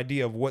same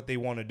idea of what they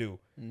want to do.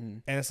 Mm-hmm.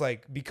 And it's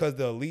like, because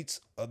the elites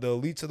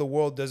of the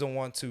world doesn't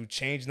want to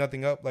change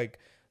nothing up, like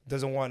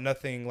doesn't want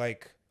nothing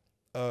like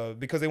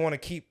because they want to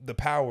keep the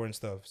power and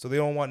stuff. So they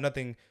don't want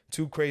nothing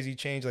too crazy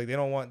change. Like, they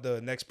don't want the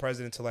next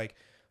president to like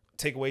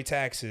take away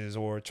taxes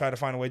or try to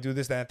find a way to do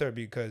this, that, and third,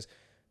 because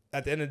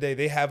at the end of the day,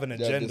 they have an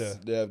agenda.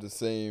 They have the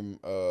same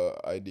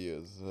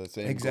ideas, the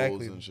same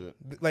goals and shit.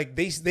 Like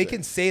they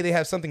can say they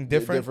have something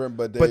different,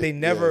 but they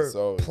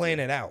never plan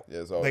it out.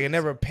 Yeah, like it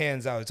never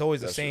pans out. It's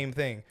always the same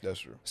thing. That's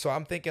true. So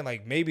I'm thinking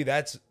like maybe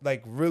that's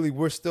like really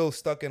we're still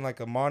stuck in like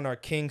a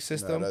monarch king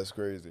system. Nah, that's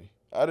crazy.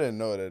 I didn't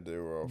know that they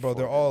were all. Bro,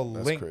 they're all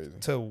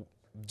linked to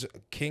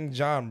King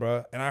John,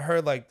 bro. And I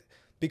heard like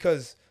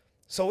because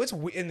so it's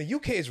in the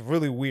UK it's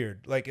really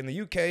weird. Like in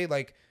the UK,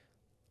 like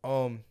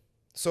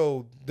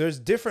so there's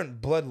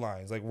different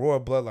bloodlines, like royal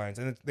bloodlines,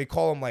 and they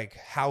call them like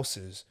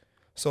houses.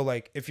 So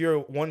like if you're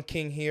one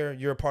king here,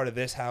 you're a part of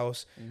this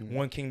house.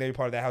 One king there, you're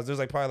part of that house. There's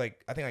like probably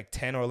like I think like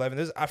 10 or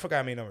 11. I forgot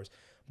how many numbers,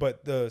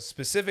 but the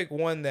specific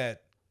one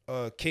that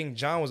King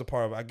John was a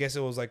part of, I guess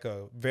it was like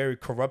a very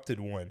corrupted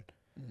one.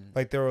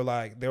 Like they were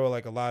like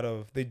a lot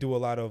of they do a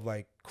lot of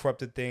like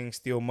corrupted things,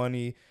 steal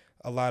money,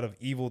 a lot of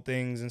evil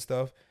things and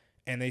stuff,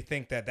 and they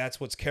think that that's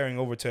what's carrying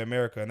over to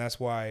America, and that's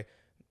why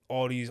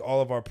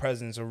all of our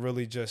presidents are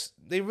really just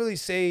they really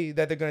say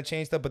that they're gonna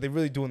change stuff, but they're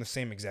really doing the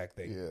same exact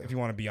thing. Yeah. If you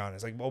want to be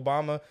honest, like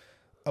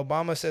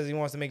Obama says he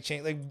wants to make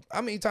change. Like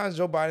how many times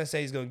Joe Biden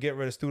say he's gonna get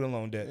rid of student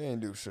loan debt? He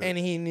didn't do shit, and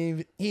he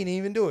didn't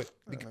even do it.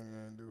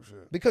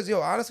 Because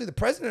honestly, the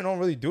president don't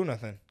really do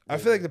nothing. Yeah. I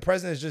feel like the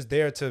president is just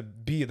there to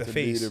be the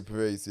face. Be the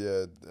face,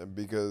 yeah.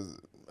 Because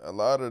a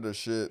lot of the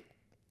shit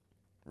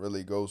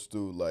really goes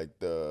through like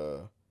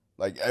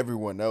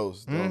everyone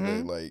else. Don't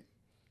they? Like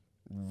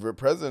the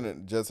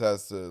president just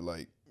has to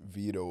like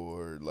veto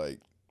or like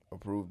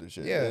approve the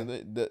shit. Yeah,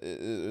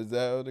 is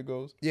that how it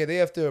goes? Yeah, they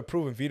have to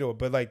approve and veto it,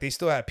 but like they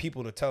still have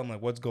people to tell them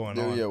like what's going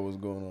on. Yeah, what's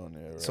going on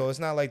there? Right? So it's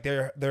not like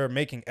they're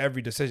making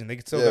every decision. They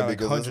can still got like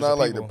because hundreds it's not of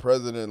like people. the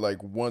president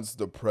like once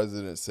the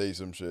president say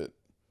some shit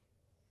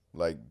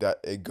like that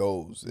it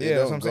goes. Yeah,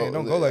 that's what I'm saying. It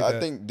don't go like that. I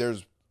think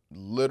there's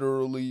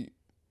literally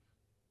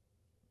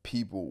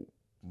people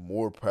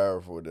more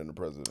powerful than the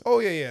president. Oh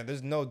yeah.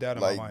 There's no doubt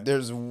in my mind.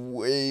 There's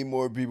way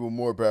more people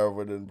more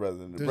powerful than the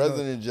president. The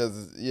president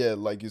just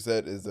like you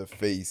said, is the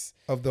face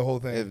of the whole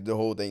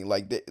thing.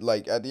 Like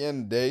at the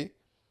end of the day,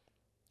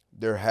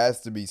 there has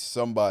to be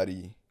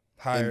somebody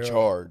higher in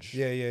charge.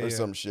 Or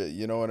some shit.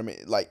 You know what I mean?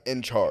 Like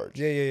in charge.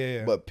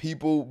 Yeah. But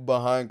people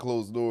behind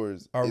closed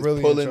doors are is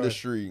really pulling the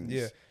strings.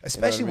 Yeah.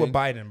 Especially with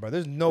Biden, bro.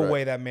 There's no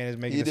way that man is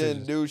making decisions. He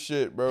didn't do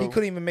shit, bro. He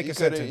couldn't even make a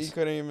sentence. He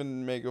couldn't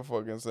even make a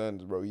fucking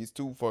sentence, bro. He's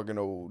too fucking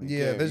old.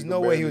 There's no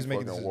way he was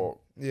making a decision.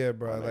 Yeah,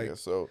 bro. Like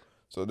so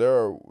there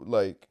are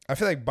like I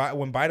feel like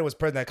when Biden was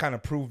president, that kind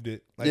of proved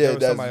it. Like,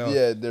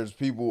 there's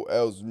people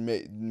else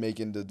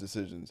making the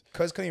decisions.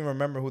 Cuz couldn't even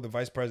remember who the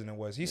vice president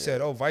was. He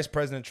said, "Oh, Vice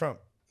President Trump."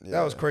 Yeah,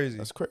 that was crazy.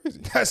 That's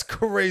crazy. That's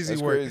crazy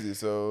work. Crazy.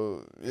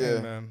 So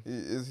man.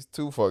 He's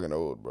too fucking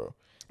old, bro.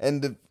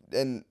 And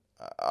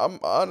I'm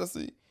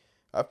honestly,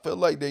 I feel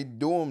like they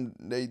do him.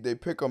 They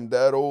pick him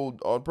that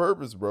old on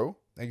purpose, bro.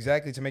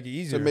 Exactly, to make it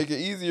easier. To make it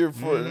easier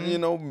for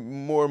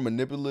more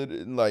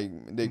manipulated. Like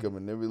they can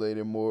manipulate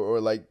it more,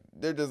 or like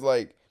they're just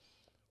like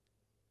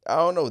I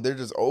don't know. They're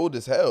just old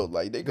as hell.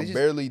 Like they can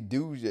barely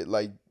do shit.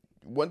 Like.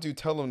 Once you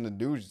tell them to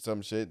do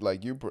some shit,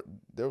 like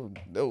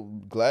they'll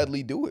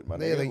gladly do it, man.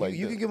 Yeah, like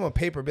you can give them a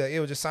paper, be like,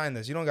 "Yo, just sign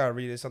this." You don't gotta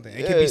read it. Something.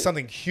 It could be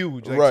something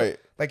huge, like, right?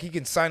 Like he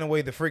can sign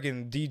away the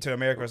freaking deed to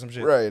America or some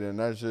shit, right? And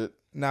that shit.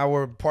 Now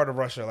we're part of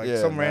Russia, like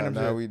some random.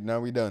 Now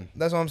we done.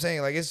 That's what I'm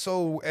saying. Like it's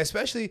so,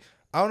 especially.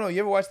 I don't know. You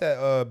ever watch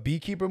that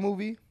Beekeeper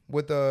movie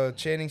with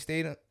Channing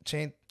Tatum?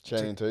 Channing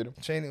Tatum.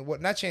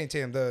 Not Channing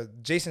Tatum. The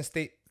Jason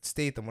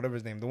Statham, whatever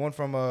his name, the one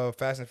from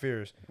Fast and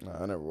Furious.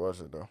 Nah, I never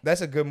watched it though. That's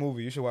a good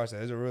movie. You should watch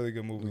that. It's a really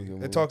good movie.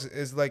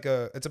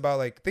 It's about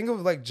like think of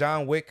like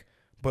John Wick,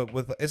 but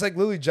it's like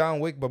literally John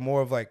Wick, but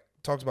more of like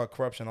talks about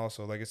corruption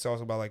also. Like it's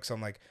also about like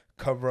some like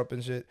cover up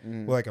and shit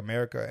with like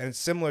America, and it's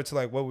similar to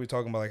like what we were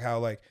talking about, like how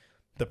like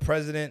the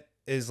president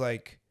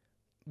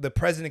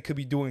could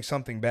be doing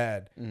something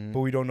bad,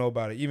 but we don't know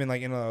about it. Even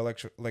like in a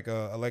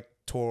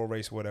electoral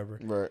race, or whatever.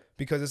 Right.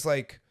 Because it's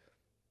like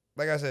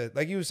I said,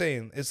 like you were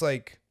saying, it's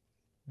like.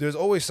 There's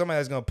always somebody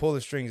that's gonna pull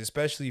the strings,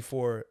 especially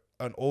for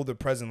an older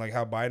president like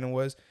how Biden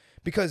was.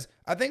 Because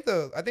I think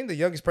the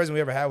youngest president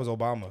we ever had was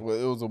Obama. Well,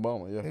 it was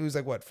Obama, yeah. He was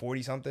like what,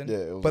 40 something? Yeah,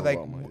 it was but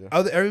Obama,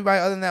 like everybody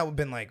other than that would have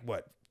been like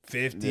what,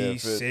 50,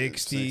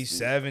 60,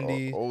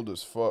 70. Old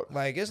as fuck.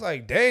 Like it's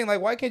like dang,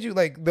 like why can't you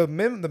like the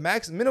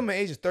minimum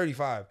age is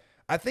 35.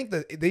 I think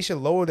that they should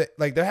lower that.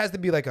 Like there has to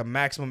be like a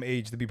maximum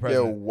age to be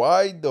president. Yeah,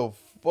 why the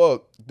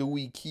fuck do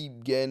we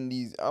keep getting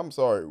these? I'm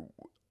sorry.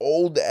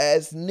 Old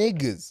ass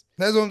niggas.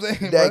 That's what I'm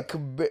saying.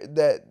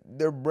 That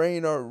their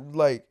brain are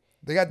like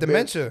they got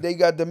dementia. They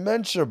got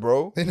dementia,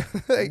 bro.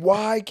 Like,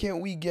 why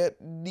can't we get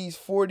these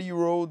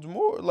 40-year-olds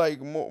more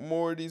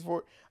of these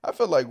 40? I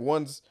feel like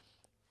once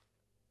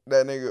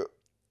that nigga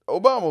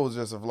Obama was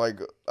just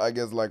like I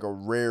guess like a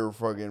rare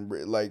fucking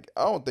like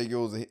I don't think it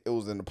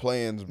was in the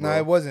plans, bro. No,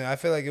 it wasn't. I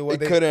feel like it was.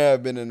 It couldn't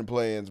have been in the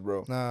plans,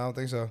 bro. No, I don't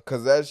think so.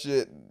 Cause that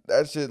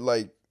shit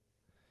like.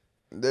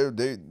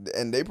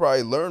 They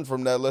probably learned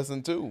from that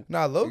lesson too.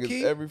 Nah, low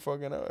key.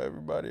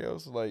 Everybody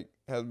else like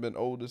has been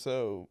old as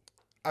hell.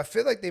 I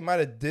feel like they might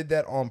have did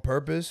that on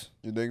purpose.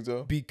 You think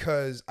so?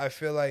 Because I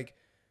feel like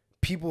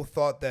people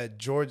thought that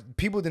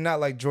people did not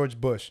like George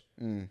Bush.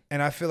 And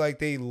I feel like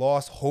they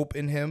lost hope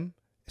in him.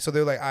 So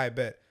they're like, I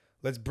bet.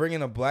 Let's bring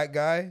in a black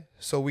guy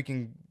so we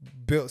can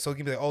build, so it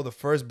can be like, oh, the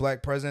first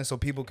black president, so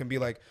people can be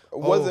like, oh,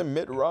 wasn't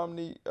Mitt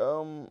Romney?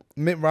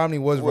 Mitt Romney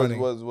was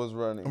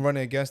running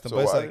against him, so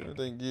but it's I like didn't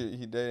think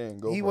they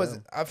didn't go. He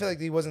wasn't. I feel like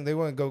he wasn't. They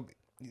wouldn't go.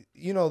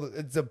 You know,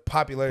 it's a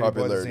popularity at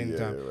the same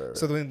time. Right.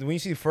 So when you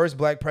see first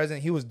black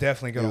president, he was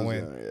definitely gonna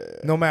win,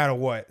 no matter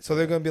what. So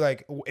they're gonna be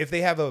like, if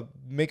they have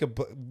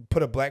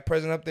put a black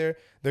president up there,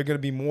 they're gonna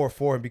be more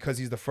for him because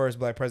he's the first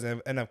black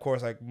president, and of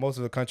course, like most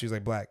of the country's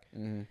like black,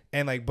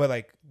 and like, but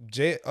like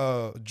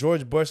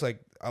George Bush, like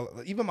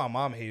even my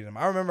mom hated him.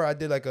 I remember I had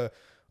to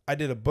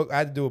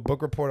do a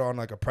book report on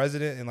like a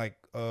president in like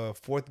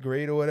 4th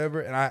grade or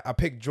whatever, and I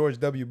picked George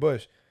W.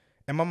 Bush.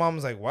 And my mom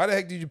was like, why the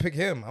heck did you pick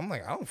him? I'm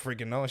like, I don't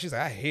freaking know. And she's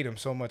like, I hate him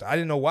so much. I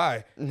didn't know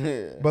why.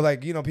 But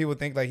like, you know, people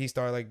think like he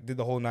started like did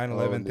the whole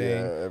 9/11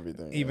 thing.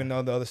 Everything. Even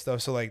though the other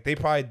stuff. So like they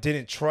probably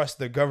didn't trust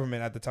the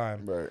government at the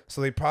time. Right. So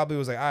they probably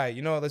was like, all right,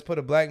 you know what, let's put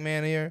a black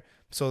man here.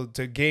 So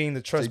to gain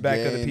the trust back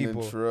of the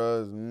people.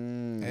 Trust.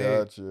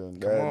 Gotcha.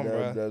 Come on,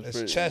 bro.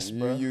 That's chess,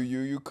 bro.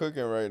 You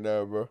cooking right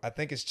now, bro. I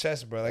think it's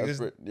chess, bro. Like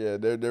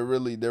they're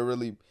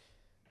really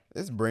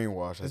it's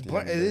brainwashed. It's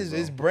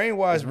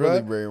brainwashed, it's bro.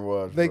 Really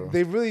brainwashed. Like bro.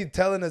 they really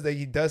telling us that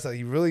he does something.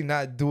 He really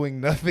not doing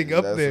nothing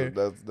up there.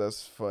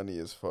 That's funny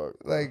as fuck.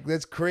 Bro. Like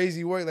that's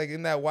crazy work. Like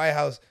in that White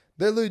House,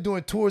 they're literally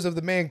doing tours of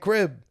the man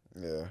crib.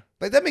 Yeah.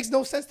 Like that makes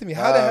no sense to me.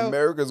 How the hell?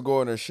 America's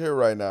going to shit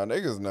right now.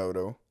 Niggas know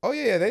though. Oh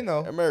yeah, they know.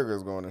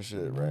 America's going to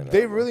shit right now.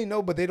 They really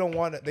know, but they don't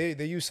want it.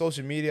 They use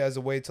social media as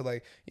a way to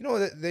like, you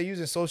know, they're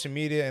using social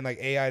media and like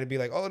AI to be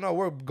like, oh no,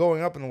 we're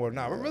going up in the world.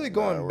 Nah, we're really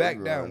going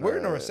back down. We're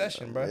in a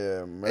recession, bro.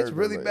 Yeah, it's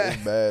really bad.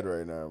 It's bad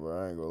right now, bro.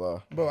 I ain't gonna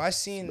lie. Bro, I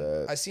seen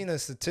a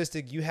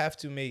statistic. You have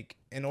to make,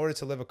 in order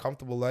to live a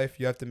comfortable life,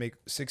 you have to make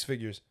 6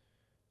 figures.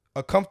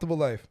 A comfortable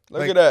life.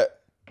 Look at that,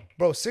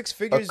 bro. 6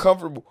 figures. A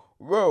comfortable,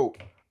 bro.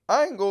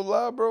 I ain't gonna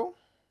lie, bro.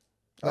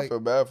 Like, I feel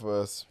bad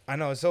for us. I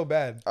know, it's so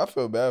bad. I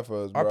feel bad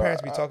for us, bro. Our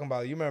parents be talking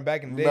about it. You remember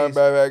back in the days?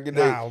 Remember back in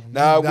the days?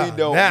 Nah, we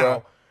don't,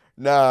 bro.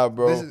 Nah,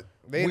 bro.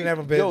 They ain't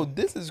never been. Yo,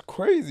 this is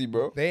crazy,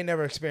 bro. They ain't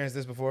never experienced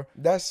this before.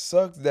 That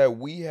sucks that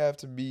we have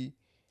to be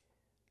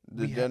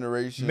the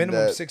generation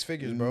minimum 6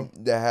 figures, bro.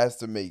 That has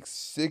to make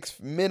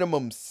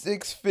minimum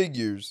 6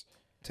 figures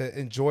to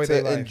enjoy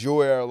their life.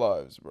 Enjoy our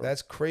lives, bro.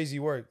 That's crazy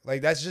work.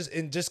 Like that's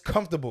just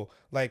comfortable.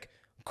 Like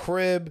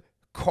crib,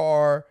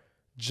 car,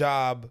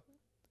 job,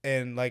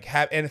 and like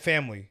and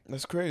family.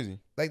 That's crazy.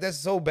 Like that's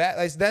so bad.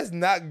 Like that's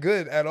not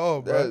good at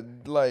all, bro.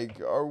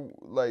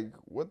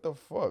 What the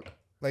fuck?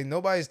 Like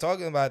nobody's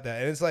talking about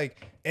that, and it's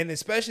like, and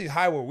especially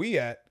high where we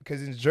at,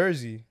 because in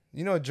Jersey,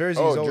 you know,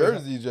 Jersey's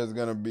Jersey's just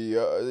gonna be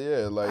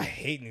like. I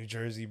hate New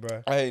Jersey,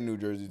 bro. I hate New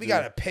Jersey. We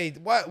gotta pay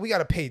We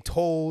gotta pay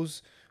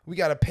tolls. We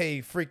gotta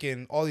pay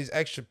freaking all these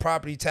extra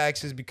property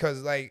taxes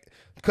because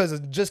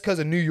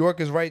of New York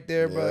is right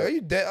there, bro. Are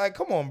you dead? Like,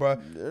 come on, bro.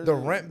 The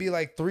rent be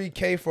like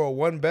 $3,000 for a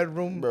 1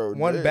 bedroom, bro,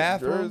 1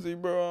 bathroom. Jersey,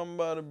 bro. I'm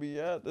about to be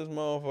at this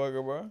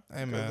motherfucker, bro.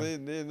 Hey,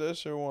 man. That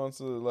shit wants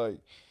to like,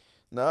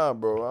 nah,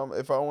 bro.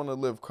 If I want to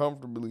live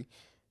comfortably,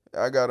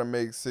 I gotta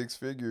make 6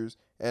 figures,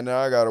 and then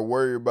I gotta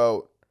worry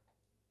about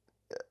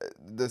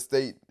the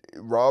state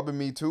robbing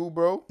me too,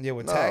 bro. Yeah,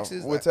 with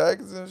taxes. With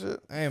taxes and shit.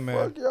 Hey, man.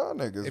 Fuck y'all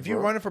niggas, if you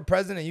running for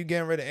president and you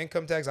getting rid of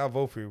income tax, I'll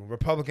vote for you.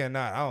 Republican or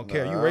not. I don't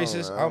care. You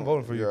racist, I'm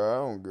voting for you. Yeah, I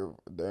don't give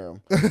a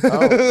damn.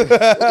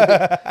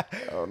 I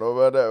don't know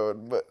about that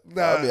one, but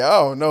I mean, I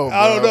don't know. Bro.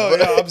 I don't know.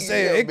 But, I'm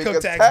saying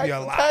income tax be a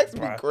lot, tax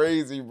bro. Be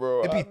crazy,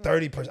 bro. It'd be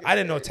 30%. I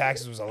didn't know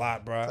taxes was a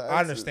lot, bro. I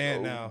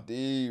understand now.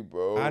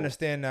 Bro. I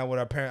understand now what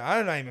our parents.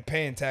 I'm not even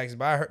paying taxes,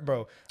 but I heard,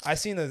 bro. I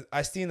seen a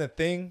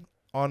thing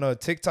on a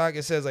TikTok.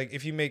 It says like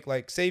if you make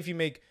say if you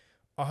make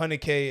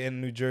 $100K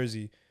in New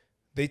Jersey,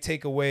 they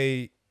take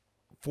away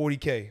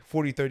 $40K,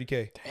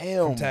 $30K.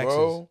 Damn, from taxes.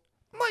 Bro.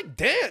 I'm like,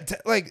 damn,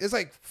 like it's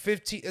like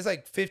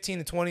 15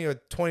 to 20 or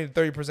 20 to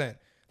 30%.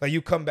 Like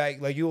you come back,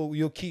 like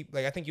you'll keep,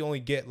 like I think you only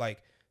get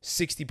like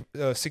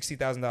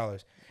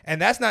 $60,000, and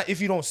that's not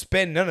if you don't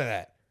spend none of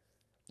that.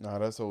 Nah,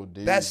 that's OD.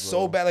 That's bro.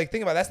 so bad. Like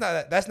think about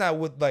it. That's not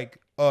with like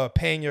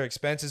paying your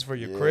expenses for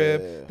your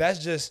crib. That's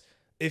just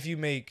if you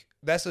make.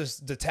 That's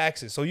just the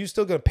taxes. So you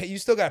still gotta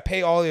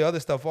pay all the other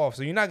stuff off.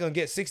 So you're not gonna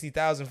get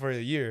 $60,000 for a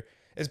year.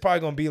 It's probably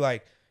gonna be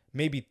like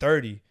maybe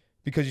 30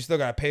 because you still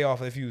gotta pay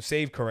off if you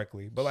save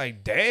correctly. But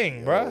like,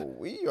 dang, bro,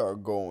 we are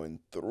going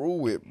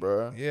through it,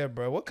 bro. Yeah,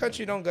 bro. What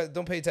country don't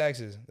pay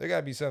taxes? There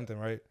gotta be something,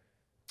 right?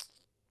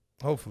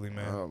 Hopefully,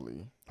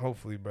 man.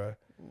 Hopefully, bro.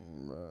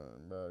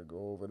 Gotta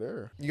go over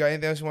there. You got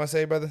anything else you want to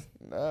say, brother?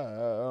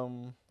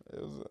 Nah.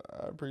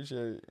 I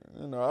appreciate.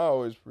 You know, I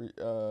always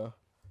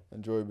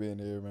enjoy being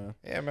here, man.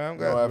 Yeah, man. I'm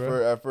glad.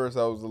 At first,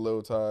 I was a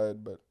little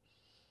tired, but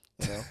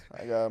you know,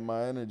 I got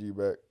my energy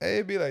back. Hey,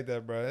 it'd be like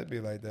that, bro. It'd be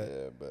like that.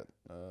 Yeah, but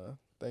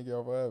Thank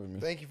y'all for having me.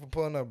 Thank you for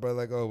pulling up, bro,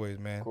 like always,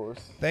 man. Of course.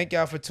 Thank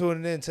y'all for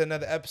tuning in to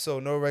another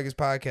episode, No Regulars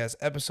Podcast,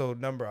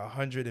 episode number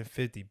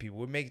 150, people.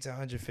 We'll make it to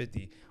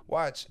 150.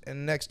 Watch, in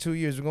the next 2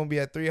 years, we're going to be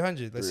at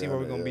 300. Let's see where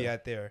we're going to be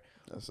at there.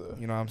 That's it.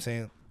 You know what I'm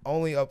saying?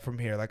 Only up from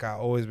here, like I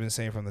always been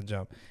saying from the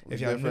jump.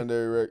 If y'all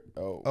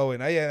wait,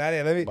 not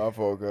yet. Let me. My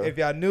fault, if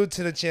y'all new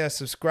to the channel,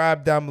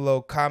 subscribe down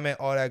below, comment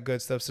all that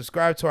good stuff.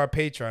 Subscribe to our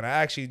Patreon. I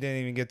actually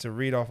didn't even get to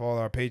read off all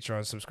our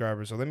Patreon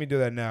subscribers, so let me do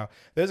that now.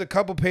 There's a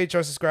couple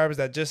Patreon subscribers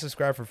that just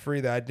subscribed for free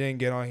that I didn't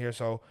get on here.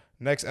 So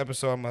next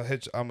episode, I'm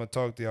gonna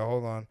talk to y'all.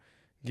 Hold on,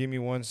 give me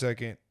 1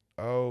 second.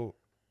 Oh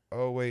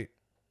wait,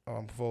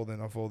 I'm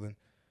folding.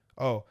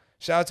 Oh.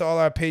 Shout out to all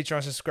our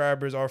Patreon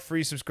subscribers, our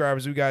free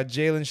subscribers. We got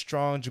Jalen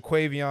Strong,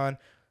 Jaquavion.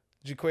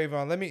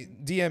 Let me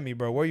DM me,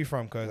 bro. Where you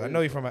from? Cause I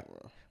know you're from.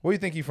 Where you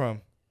think you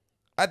from?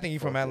 I think you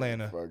from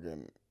Atlanta.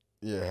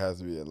 Yeah, it has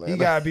to be Atlanta. You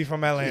gotta be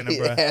from Atlanta,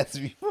 bro. It has to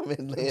be from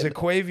Atlanta.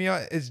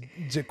 Jaquavion is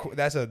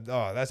that's an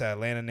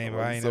Atlanta name.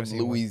 I ain't never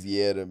seen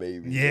Louisiana,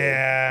 maybe.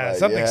 Yeah, like,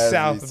 something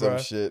south, bro. Some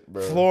shit,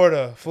 bro.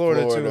 Florida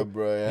too,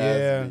 bro. It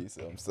has to be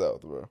some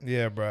south, bro.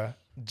 Yeah, bro.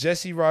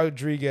 Jesse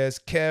Rodriguez,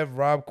 Kev,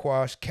 Rob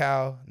Quash,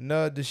 Cal,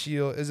 Nud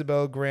DeShield,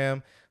 Isabel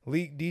Graham,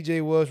 Leak,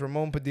 DJ Wills,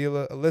 Ramon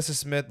Padilla, Alyssa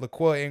Smith,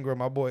 LaQuell Ingram,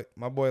 my boy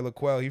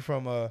LaQuell. He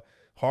from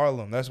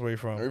Harlem. That's where he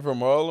from. Are you from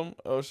Harlem?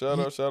 Oh, shout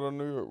out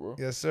New York, bro.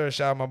 Yes, sir.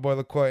 Shout out my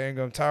boy LaQuell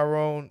Ingram,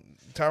 Tyrone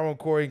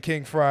Corey, and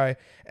King Fry.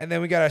 And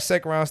then we got our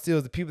second round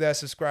steals, the people that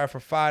subscribe for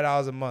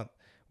 $5 a month.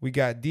 We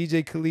got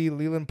DJ Khalid,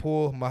 Leland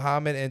Poole,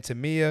 Muhammad, and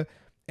Tamia.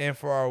 And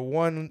for our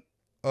one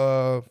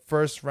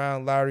first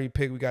round lottery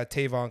pick, we got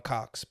Tavon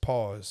Cox.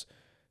 Pause.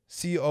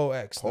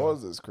 COX.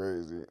 Pause is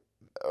crazy.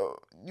 Oh,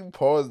 you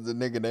paused the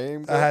nigga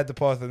name, bro? I had to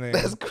pause the name.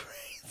 That's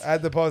crazy. I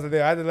had to pause the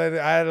name. I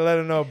had to let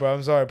him know, bro.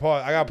 I'm sorry.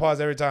 Pause. I got pause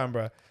every time,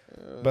 bro.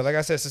 But like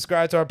I said,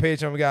 subscribe to our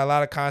Patreon. We got a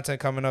lot of content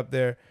coming up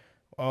there.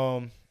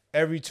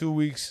 Every 2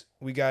 weeks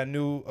we got a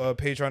new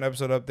Patreon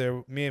episode up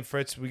there. Me and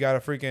Fritz, we got a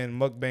freaking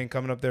mukbang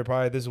coming up there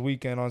probably this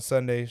weekend on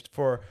Sunday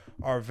for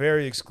our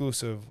very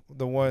exclusive,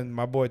 the one,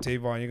 my boy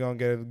Tavon. You're going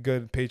to get a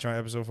good Patreon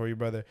episode for you,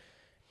 brother.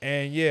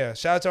 And yeah,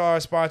 shout out to our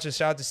sponsors.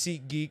 Shout out to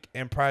SeatGeek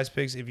and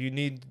PrizePicks. If you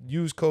need,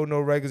 use code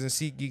NOREGULARS and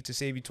SeatGeek to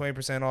save you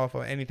 20% off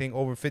of anything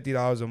over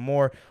 $50 or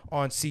more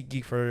on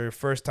SeatGeek for your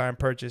first time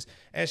purchase.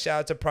 And shout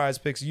out to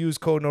PrizePicks. Use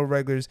code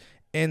NOREGULARS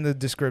in the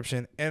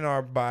description in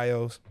our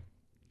bios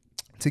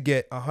to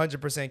get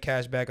 100%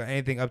 cash back on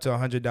anything up to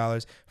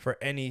 $100 for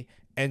any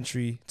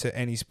entry to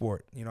any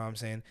sport. You know what I'm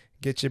saying?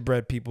 Get your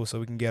bread, people, so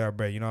we can get our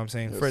bread. You know what I'm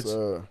saying? Yes, Fritz.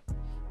 Sir.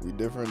 We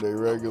different. They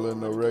regular,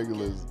 no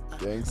regulars.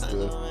 Gangsta.